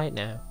pressure plate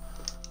now.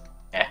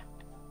 Yeah.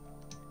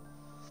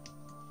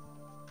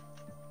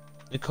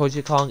 Because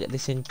you can't get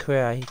this in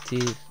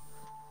creative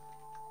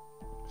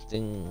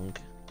thing.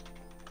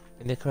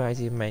 In the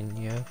creative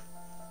menu.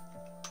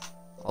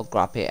 I'll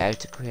grab it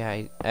out of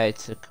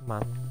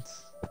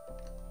commands.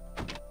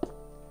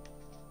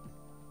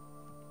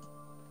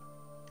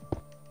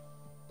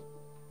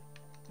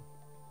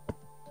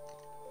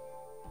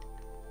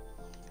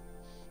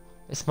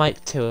 Let's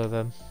make 2 of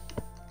them.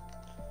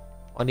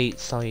 On each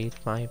side,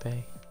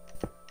 maybe.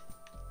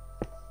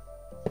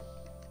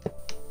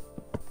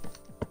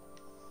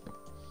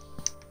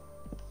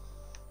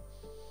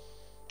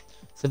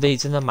 So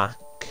these are the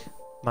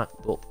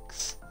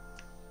MacBooks.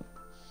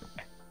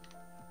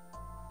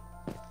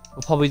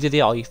 We'll probably do the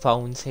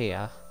iPhones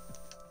here.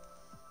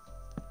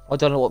 I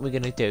don't know what we're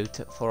gonna do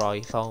for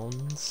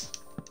iPhones.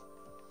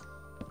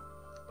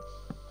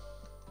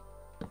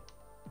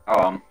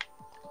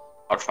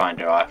 I'll try and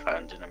do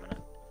iPhones in a minute.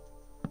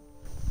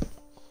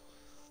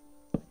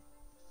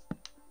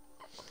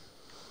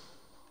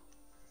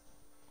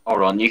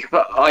 Hold on, you can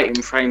put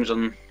item frames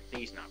on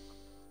these now.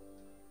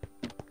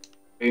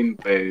 Boom,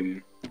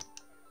 boom.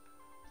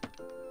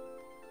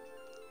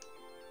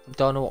 I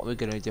don't know what we're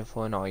gonna do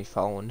for an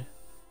iPhone.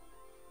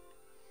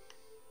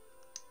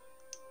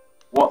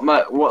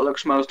 What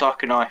looks most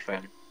like an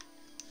iPhone?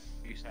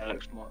 You say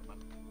looks more.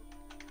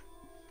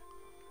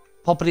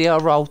 Probably a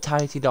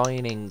rotated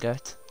iron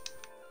ingot.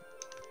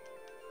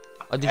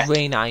 I just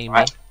rename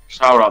it.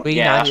 So hold on.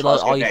 Rename it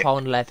like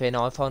iPhone 11,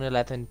 iPhone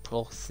 11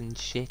 Plus and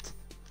shit.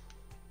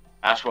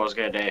 That's what I was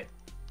gonna do.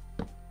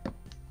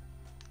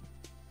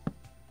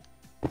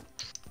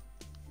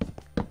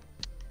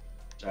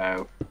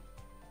 So.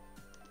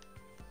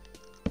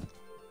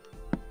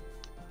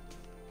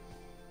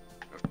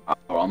 Hold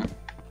on.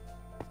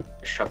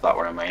 Just shove that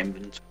one in my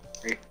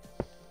inventory.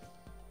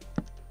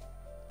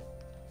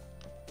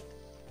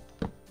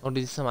 I'll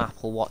do some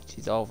Apple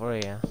Watches over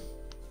here.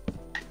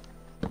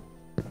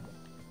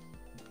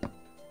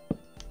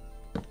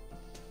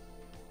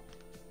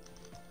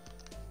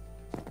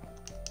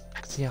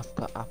 See, I've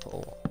got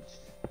Apple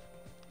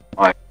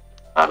Watch.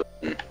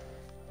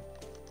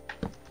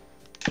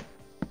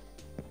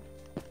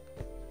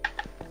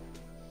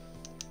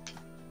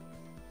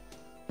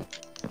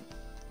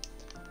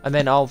 And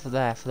then over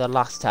there for the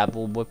last tab,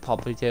 we'll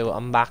probably do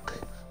a Mac.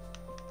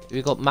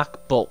 We got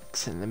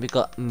MacBooks, and then we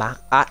got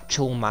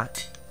actual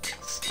Macs.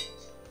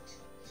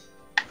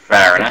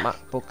 Fair enough.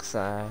 MacBooks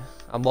there,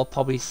 and we'll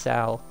probably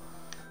sell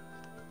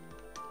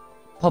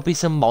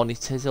some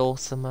monitors or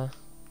something.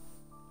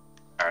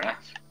 Fair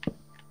enough.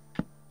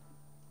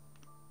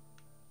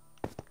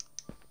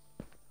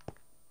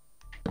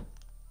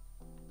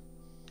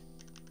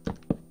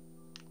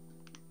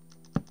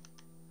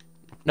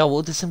 No,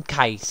 we'll do some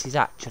cases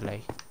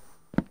actually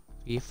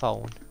for your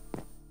phone.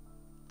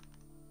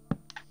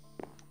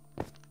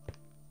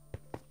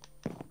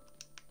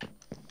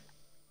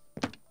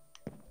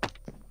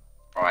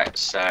 Right,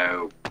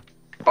 so.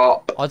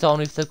 I don't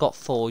know if they've got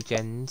 4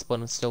 gens, but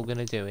I'm still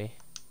gonna do it.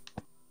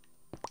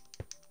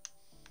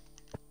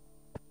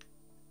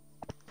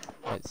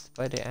 Let's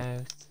spread it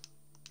out.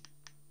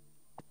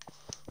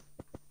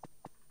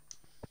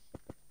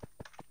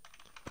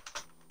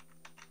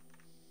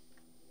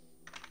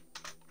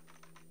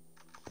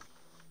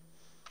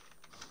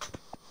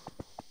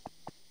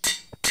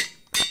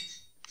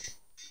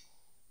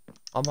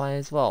 I might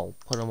as well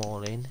put them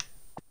all in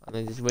and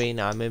then just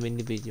rename them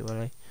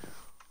individually.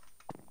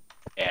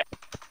 Yeah.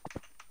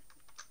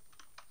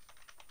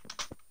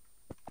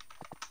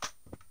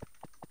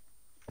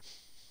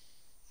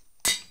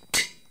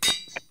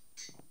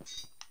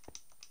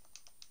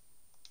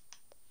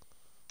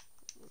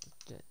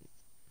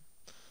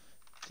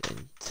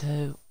 Gen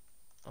 2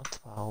 or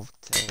 12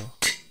 2.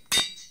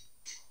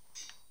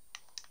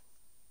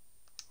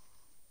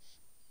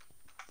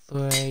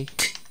 3.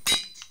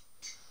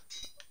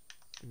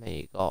 And there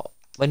you go.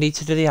 We need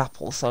to do the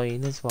Apple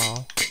sign as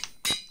well.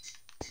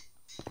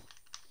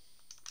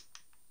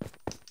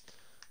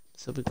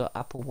 So we got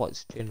Apple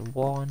Watch Gen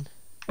 1,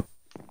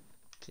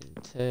 Gen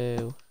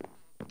 2,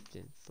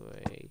 Gen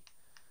 3,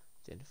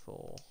 Gen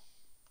 4.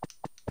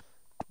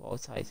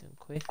 Rotate and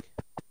quick.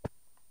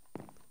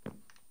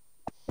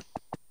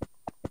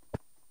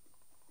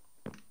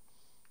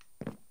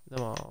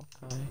 No,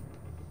 okay.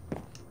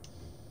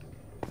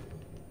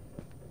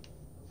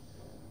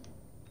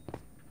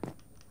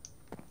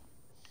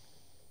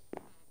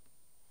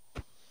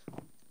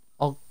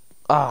 Oh,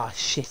 ah,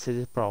 shit, it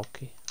is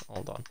broke.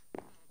 Hold on.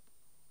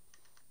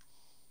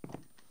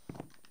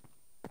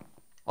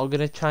 I'm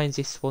gonna change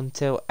this one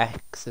to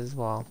X as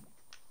well.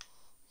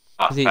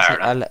 Oh, Because it's fair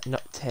enough.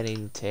 not 10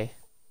 into.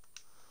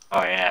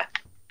 Oh, yeah.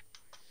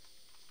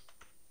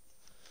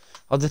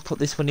 I'll just put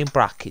this one in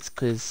brackets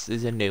because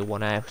there's a new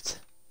one out.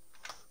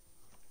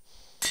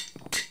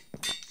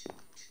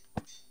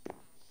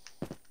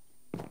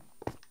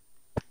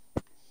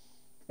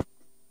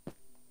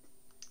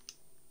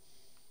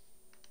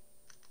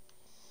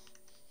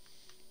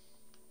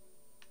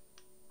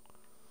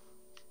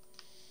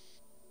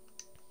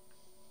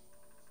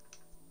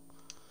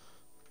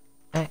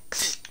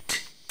 X.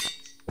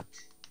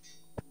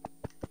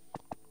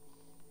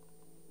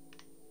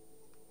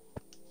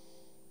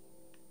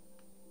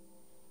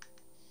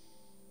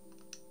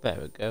 There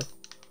we go.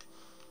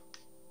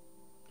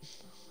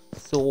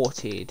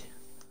 Sorted.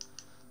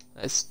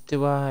 Let's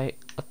do a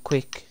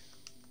quick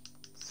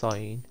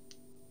sign.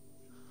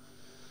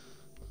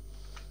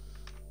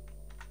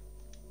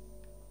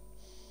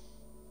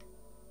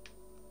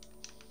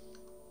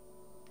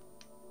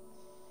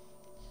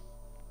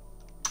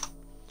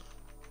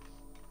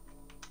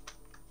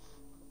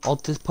 I'll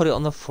just put it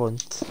on the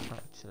front,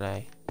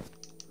 actually,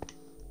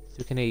 so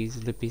it can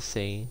easily be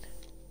seen.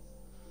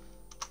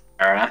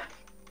 Fair enough.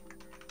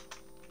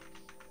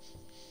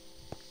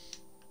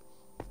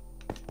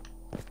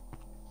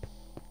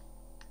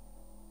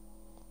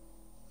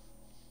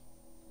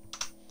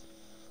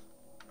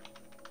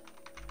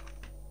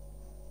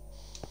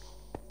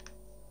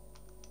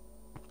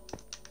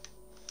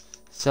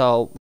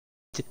 So,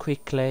 to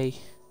quickly,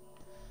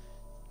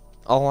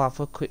 I'll have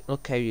a quick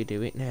look how you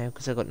do it now,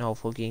 because I've got no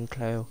fucking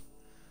clue.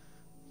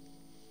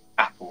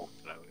 Apple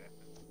logo.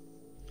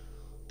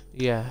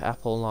 Yeah,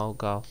 Apple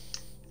logo.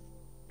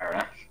 Fair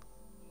enough.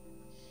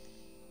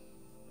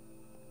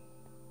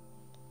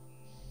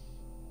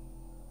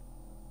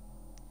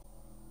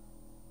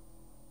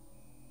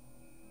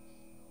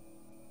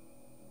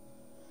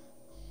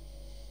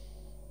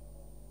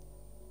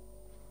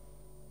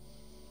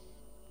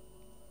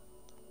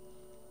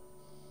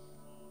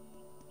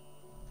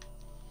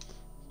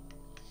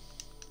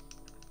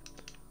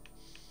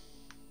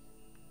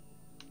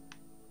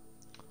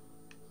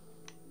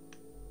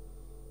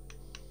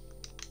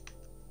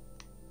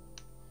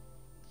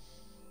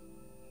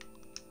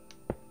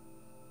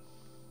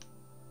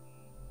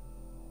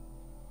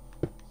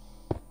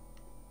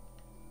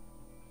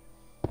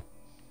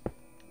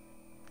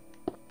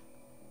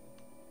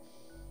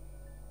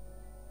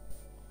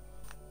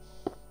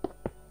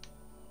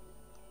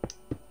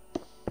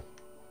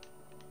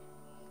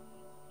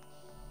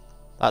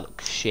 That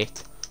looks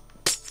shit.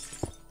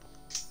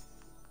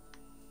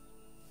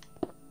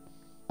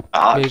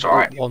 Ah, Move it's it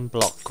alright. up one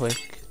block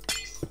quick.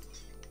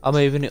 I'm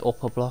moving it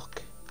up a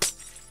block.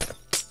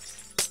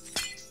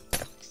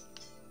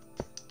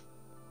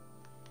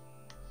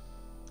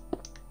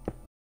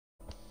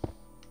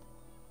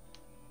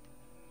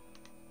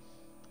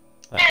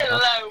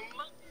 Hello.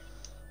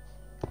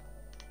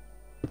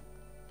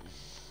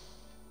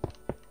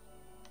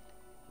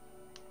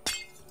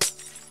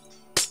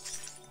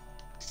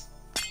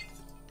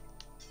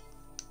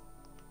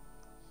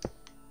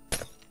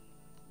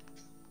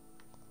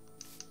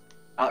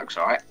 That looks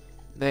alright.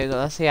 There you go,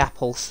 that's the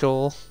Apple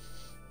store.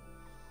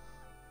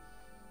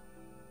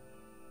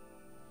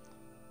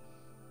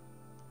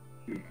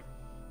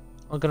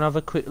 I'm gonna have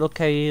a quick look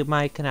how you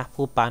make an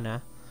Apple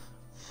banner.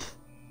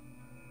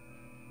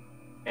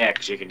 Yeah,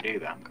 because you can do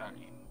that, can't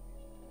you?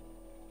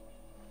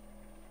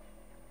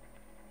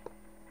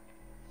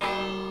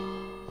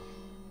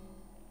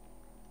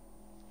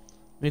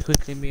 Let me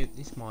quickly mute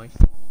this mic.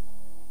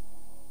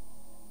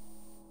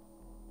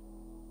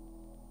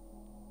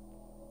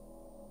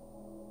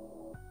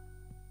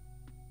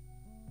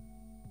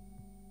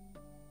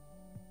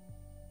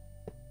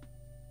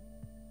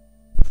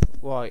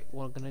 Right,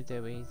 what I'm gonna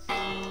do is a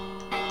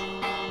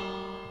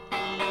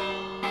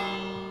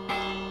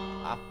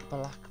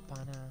black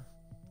banner.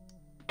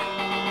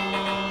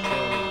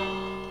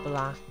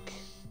 black.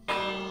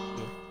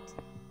 Shit.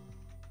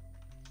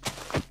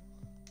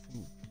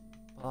 Some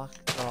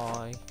black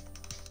dye.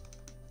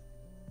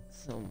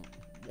 Some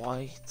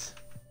white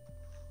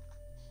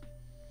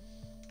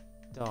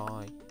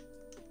dye.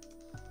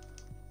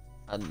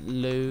 And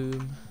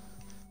loom.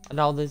 And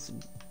now there's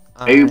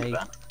Loom.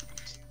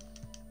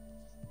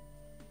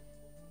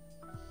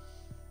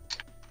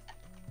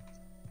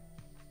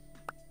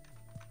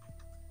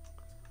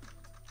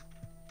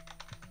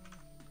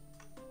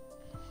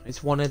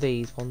 It's one of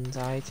these ones.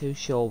 I ain't too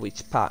sure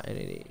which pattern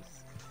it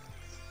is.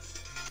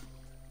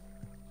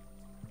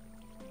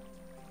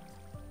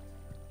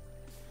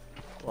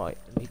 Right,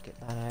 let me get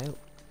that out.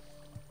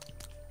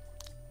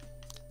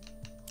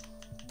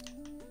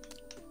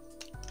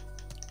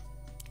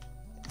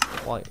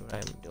 White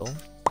round. Put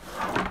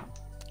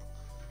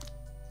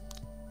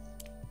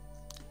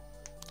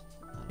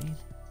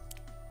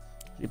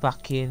it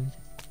back in.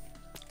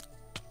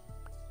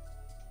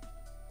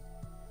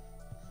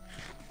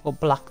 Put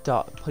black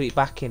dot. Put it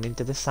back in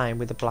into the same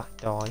with the black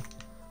dye.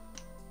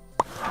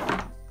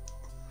 There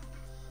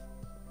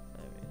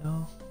we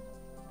go.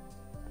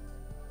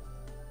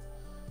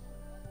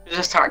 Is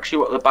this actually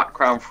what the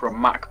background for a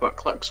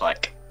MacBook looks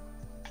like?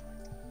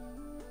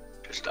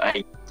 Just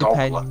a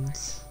gobbler.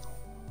 Depends.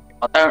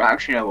 I don't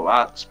actually know what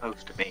that's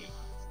supposed to be.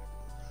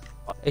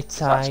 What It's is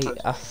that supposed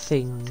a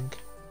thing.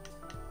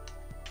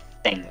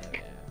 thing?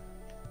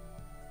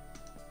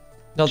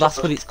 No, that's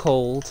what it's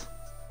called.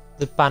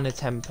 The banner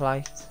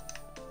template.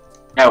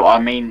 No, I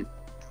mean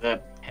the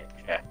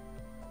picture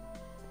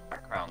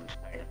background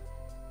thing.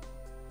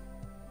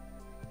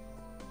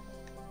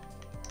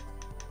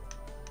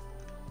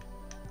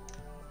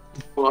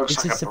 Looks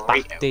It's like just a a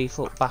burrito.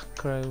 default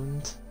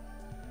background.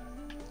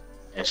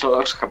 It sort of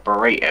looks like a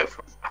burrito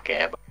from back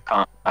here, but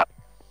I can't.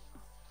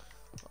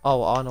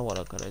 Oh, I know what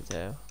I'm gonna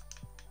do.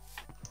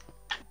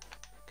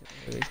 Get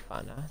rid of this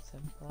banner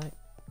template.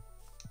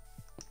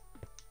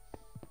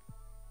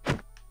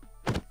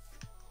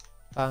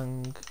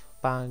 Bang,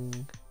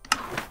 bang,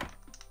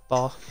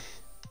 bosh,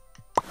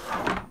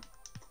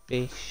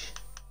 fish.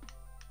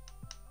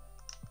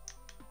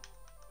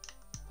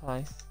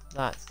 Place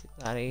that, stick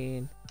that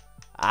in.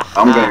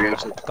 Aha, I'm gonna go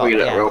to the got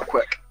toilet ya. real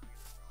quick.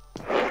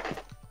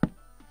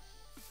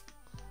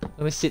 Let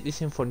me stick this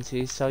in front of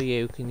you so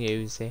you can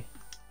use it.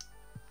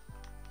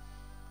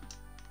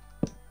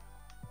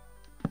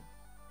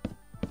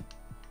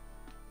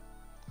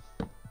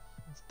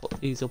 Let's put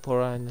these up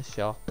around the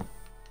shop.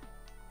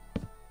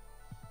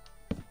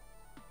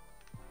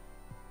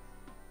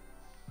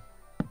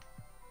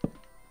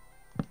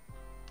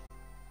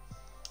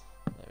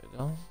 There we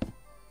go.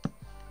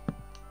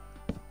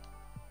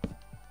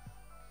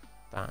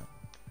 Bang.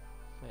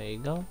 There you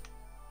go.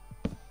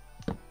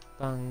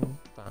 Bang,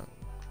 bang,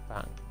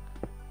 bang.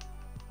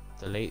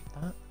 Delete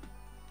that.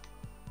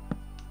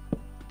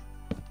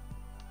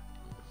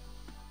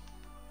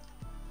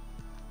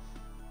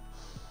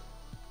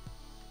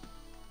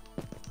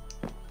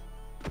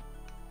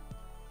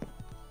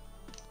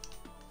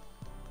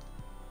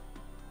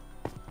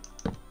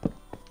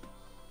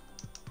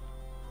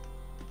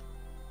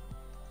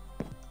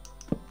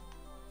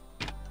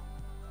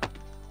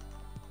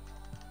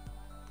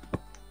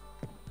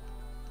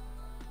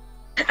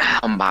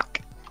 I'm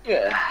back.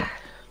 Yeah.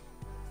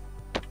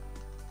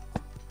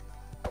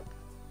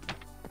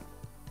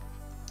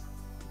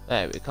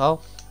 There we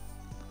go.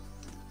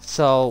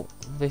 So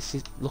this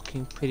is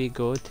looking pretty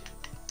good.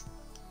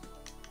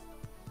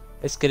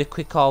 Let's get a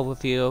quick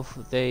overview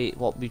of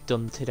what we've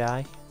done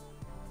today.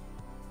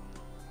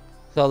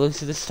 So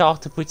this is the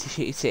start of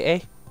British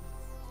City.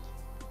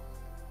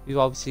 We've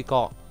obviously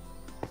got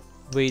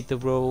read the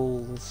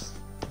rules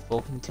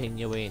before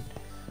continuing.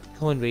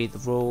 Come and read the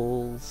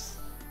rules.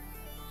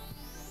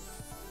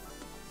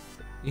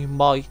 You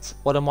might,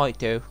 what I might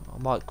do, I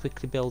might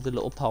quickly build a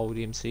little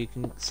podium so you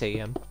can see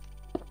them.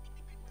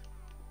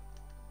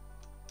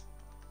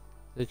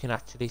 You can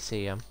actually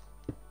see them.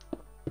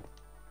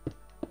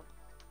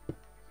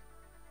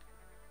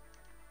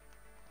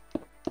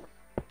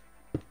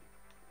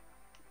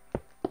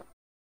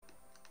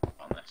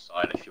 On this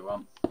side if you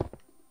want.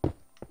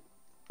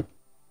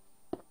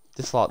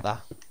 Just like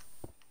that.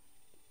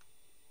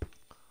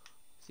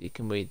 So you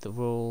can read the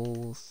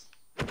rules.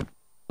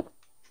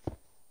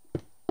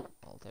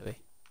 I'll do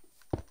it.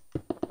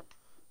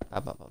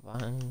 Ba ba ba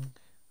bang.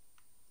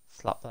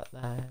 Slap that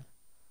there.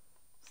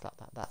 Slap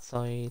that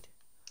side.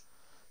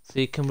 So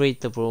you can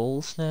read the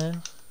rules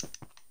now.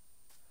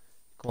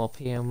 Come up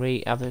here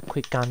and have a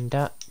quick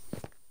gander.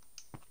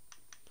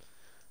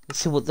 Let's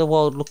see what the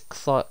world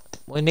looks like.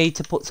 We need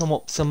to put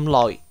some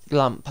light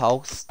lamp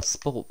posts,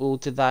 but we'll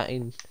do that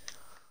in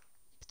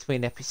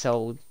between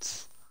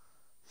episodes.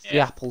 It's the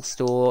Apple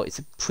Store. It's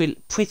a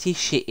pretty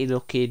shitty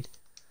looking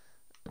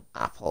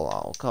Apple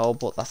logo,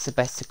 but that's the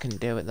best I can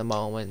do at the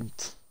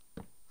moment.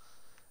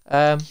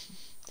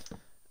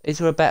 Is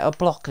there a better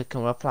block I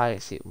can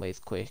replace it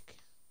with quick?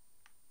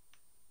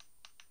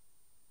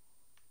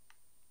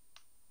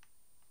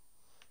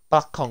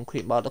 Black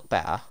concrete might look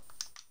better.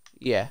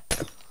 Yeah.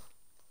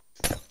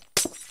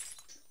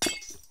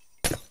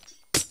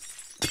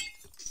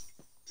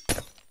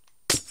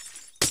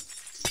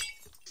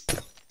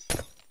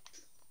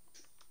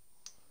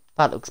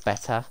 That looks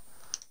better.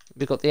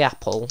 We've got the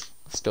Apple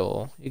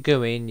store. You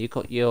go in, you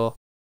got your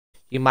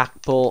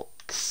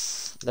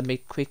MacBooks. Let me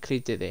quickly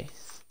do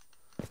this.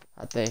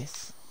 Add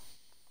this.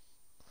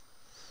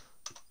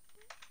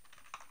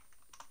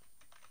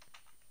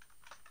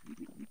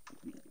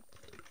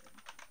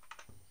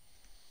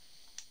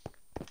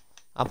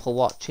 Apple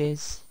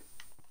Watches.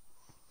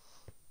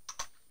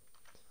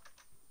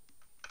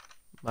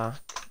 Mac.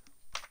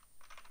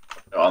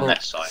 On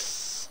this side.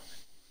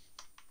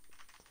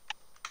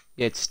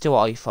 Yeah, it's still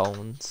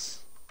iPhones.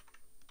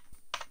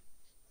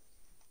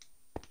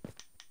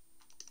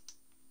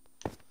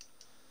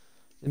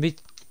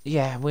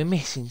 Yeah, we're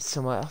missing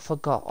somewhere. I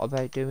forgot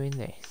about doing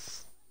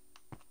this.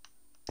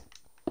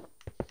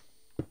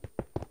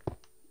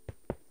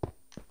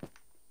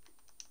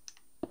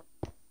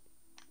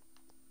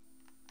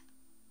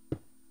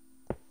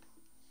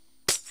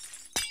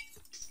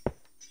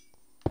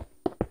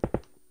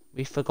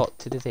 We forgot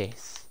to do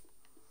this.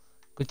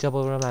 Good job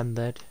I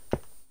remembered.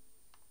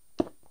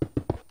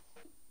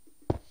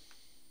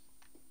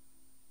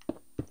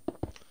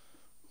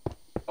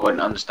 I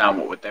wouldn't understand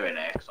what we're doing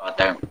here because I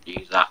don't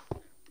use that.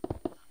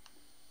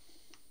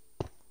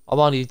 I'm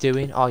only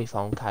doing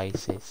iPhone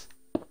cases.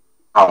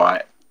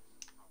 Alright.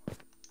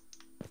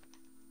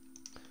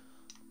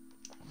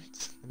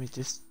 Let me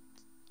just...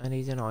 I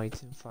need an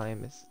item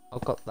famous.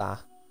 I've got that.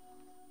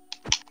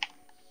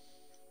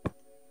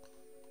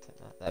 Take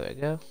that. There we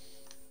go.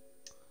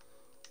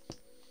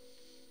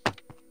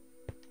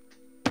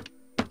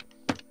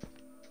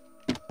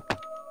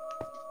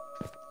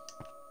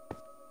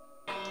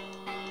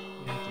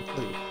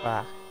 Put it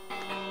back.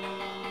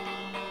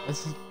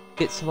 Let's just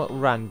get somewhat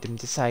random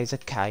to say as a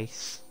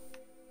case.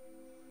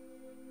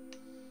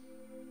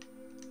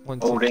 1,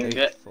 2,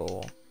 3,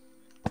 4.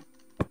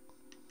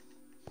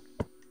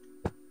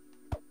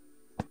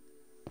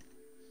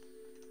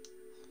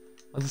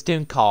 I'm just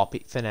doing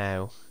carpet for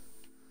now.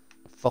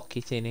 Fuck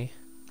it, innit?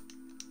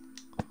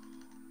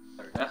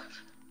 Fair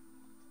enough.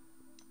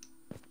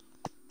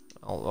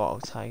 I'll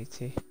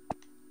rotate it.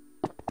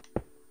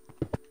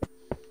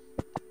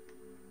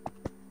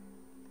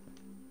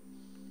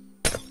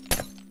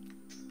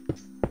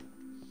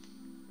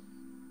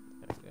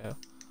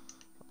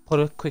 Put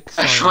a quick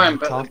sign on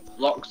top. The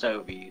blocks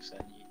over you, so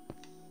you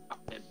up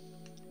in.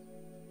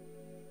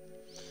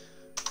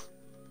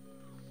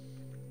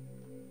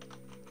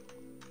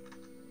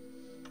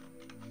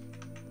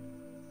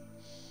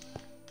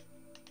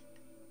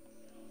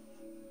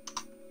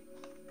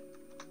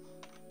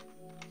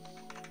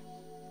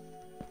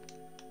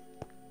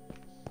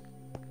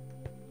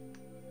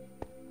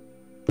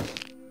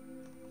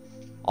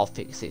 I'll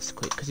fix this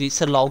quick because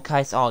it's a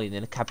lowercase I and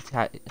then a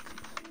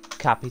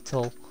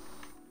capital.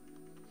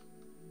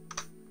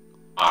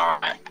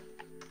 Alright.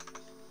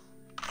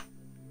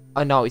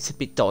 I know it's a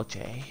bit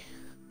dodgy.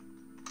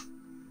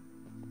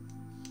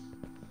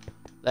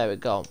 There we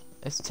go.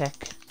 Let's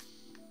check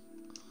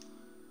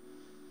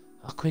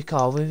a quick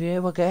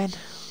overview again.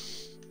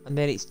 And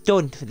then it's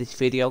done for this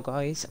video,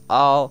 guys.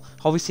 I'll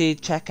obviously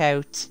check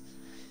out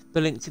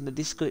the links in the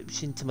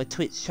description to my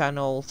Twitch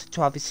channel, to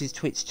Travis's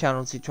Twitch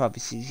channel, to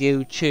Travis's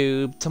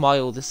YouTube, to my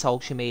other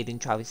social media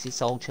and Travis's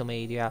social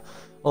media.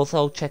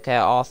 Also check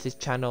out Arthur's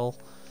channel,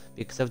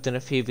 because I've done a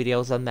few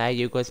videos on there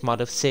you guys might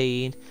have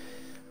seen.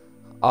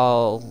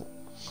 I'll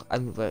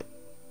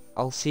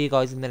see you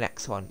guys in the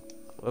next one.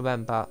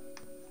 Remember,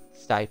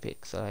 stay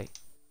pixelate.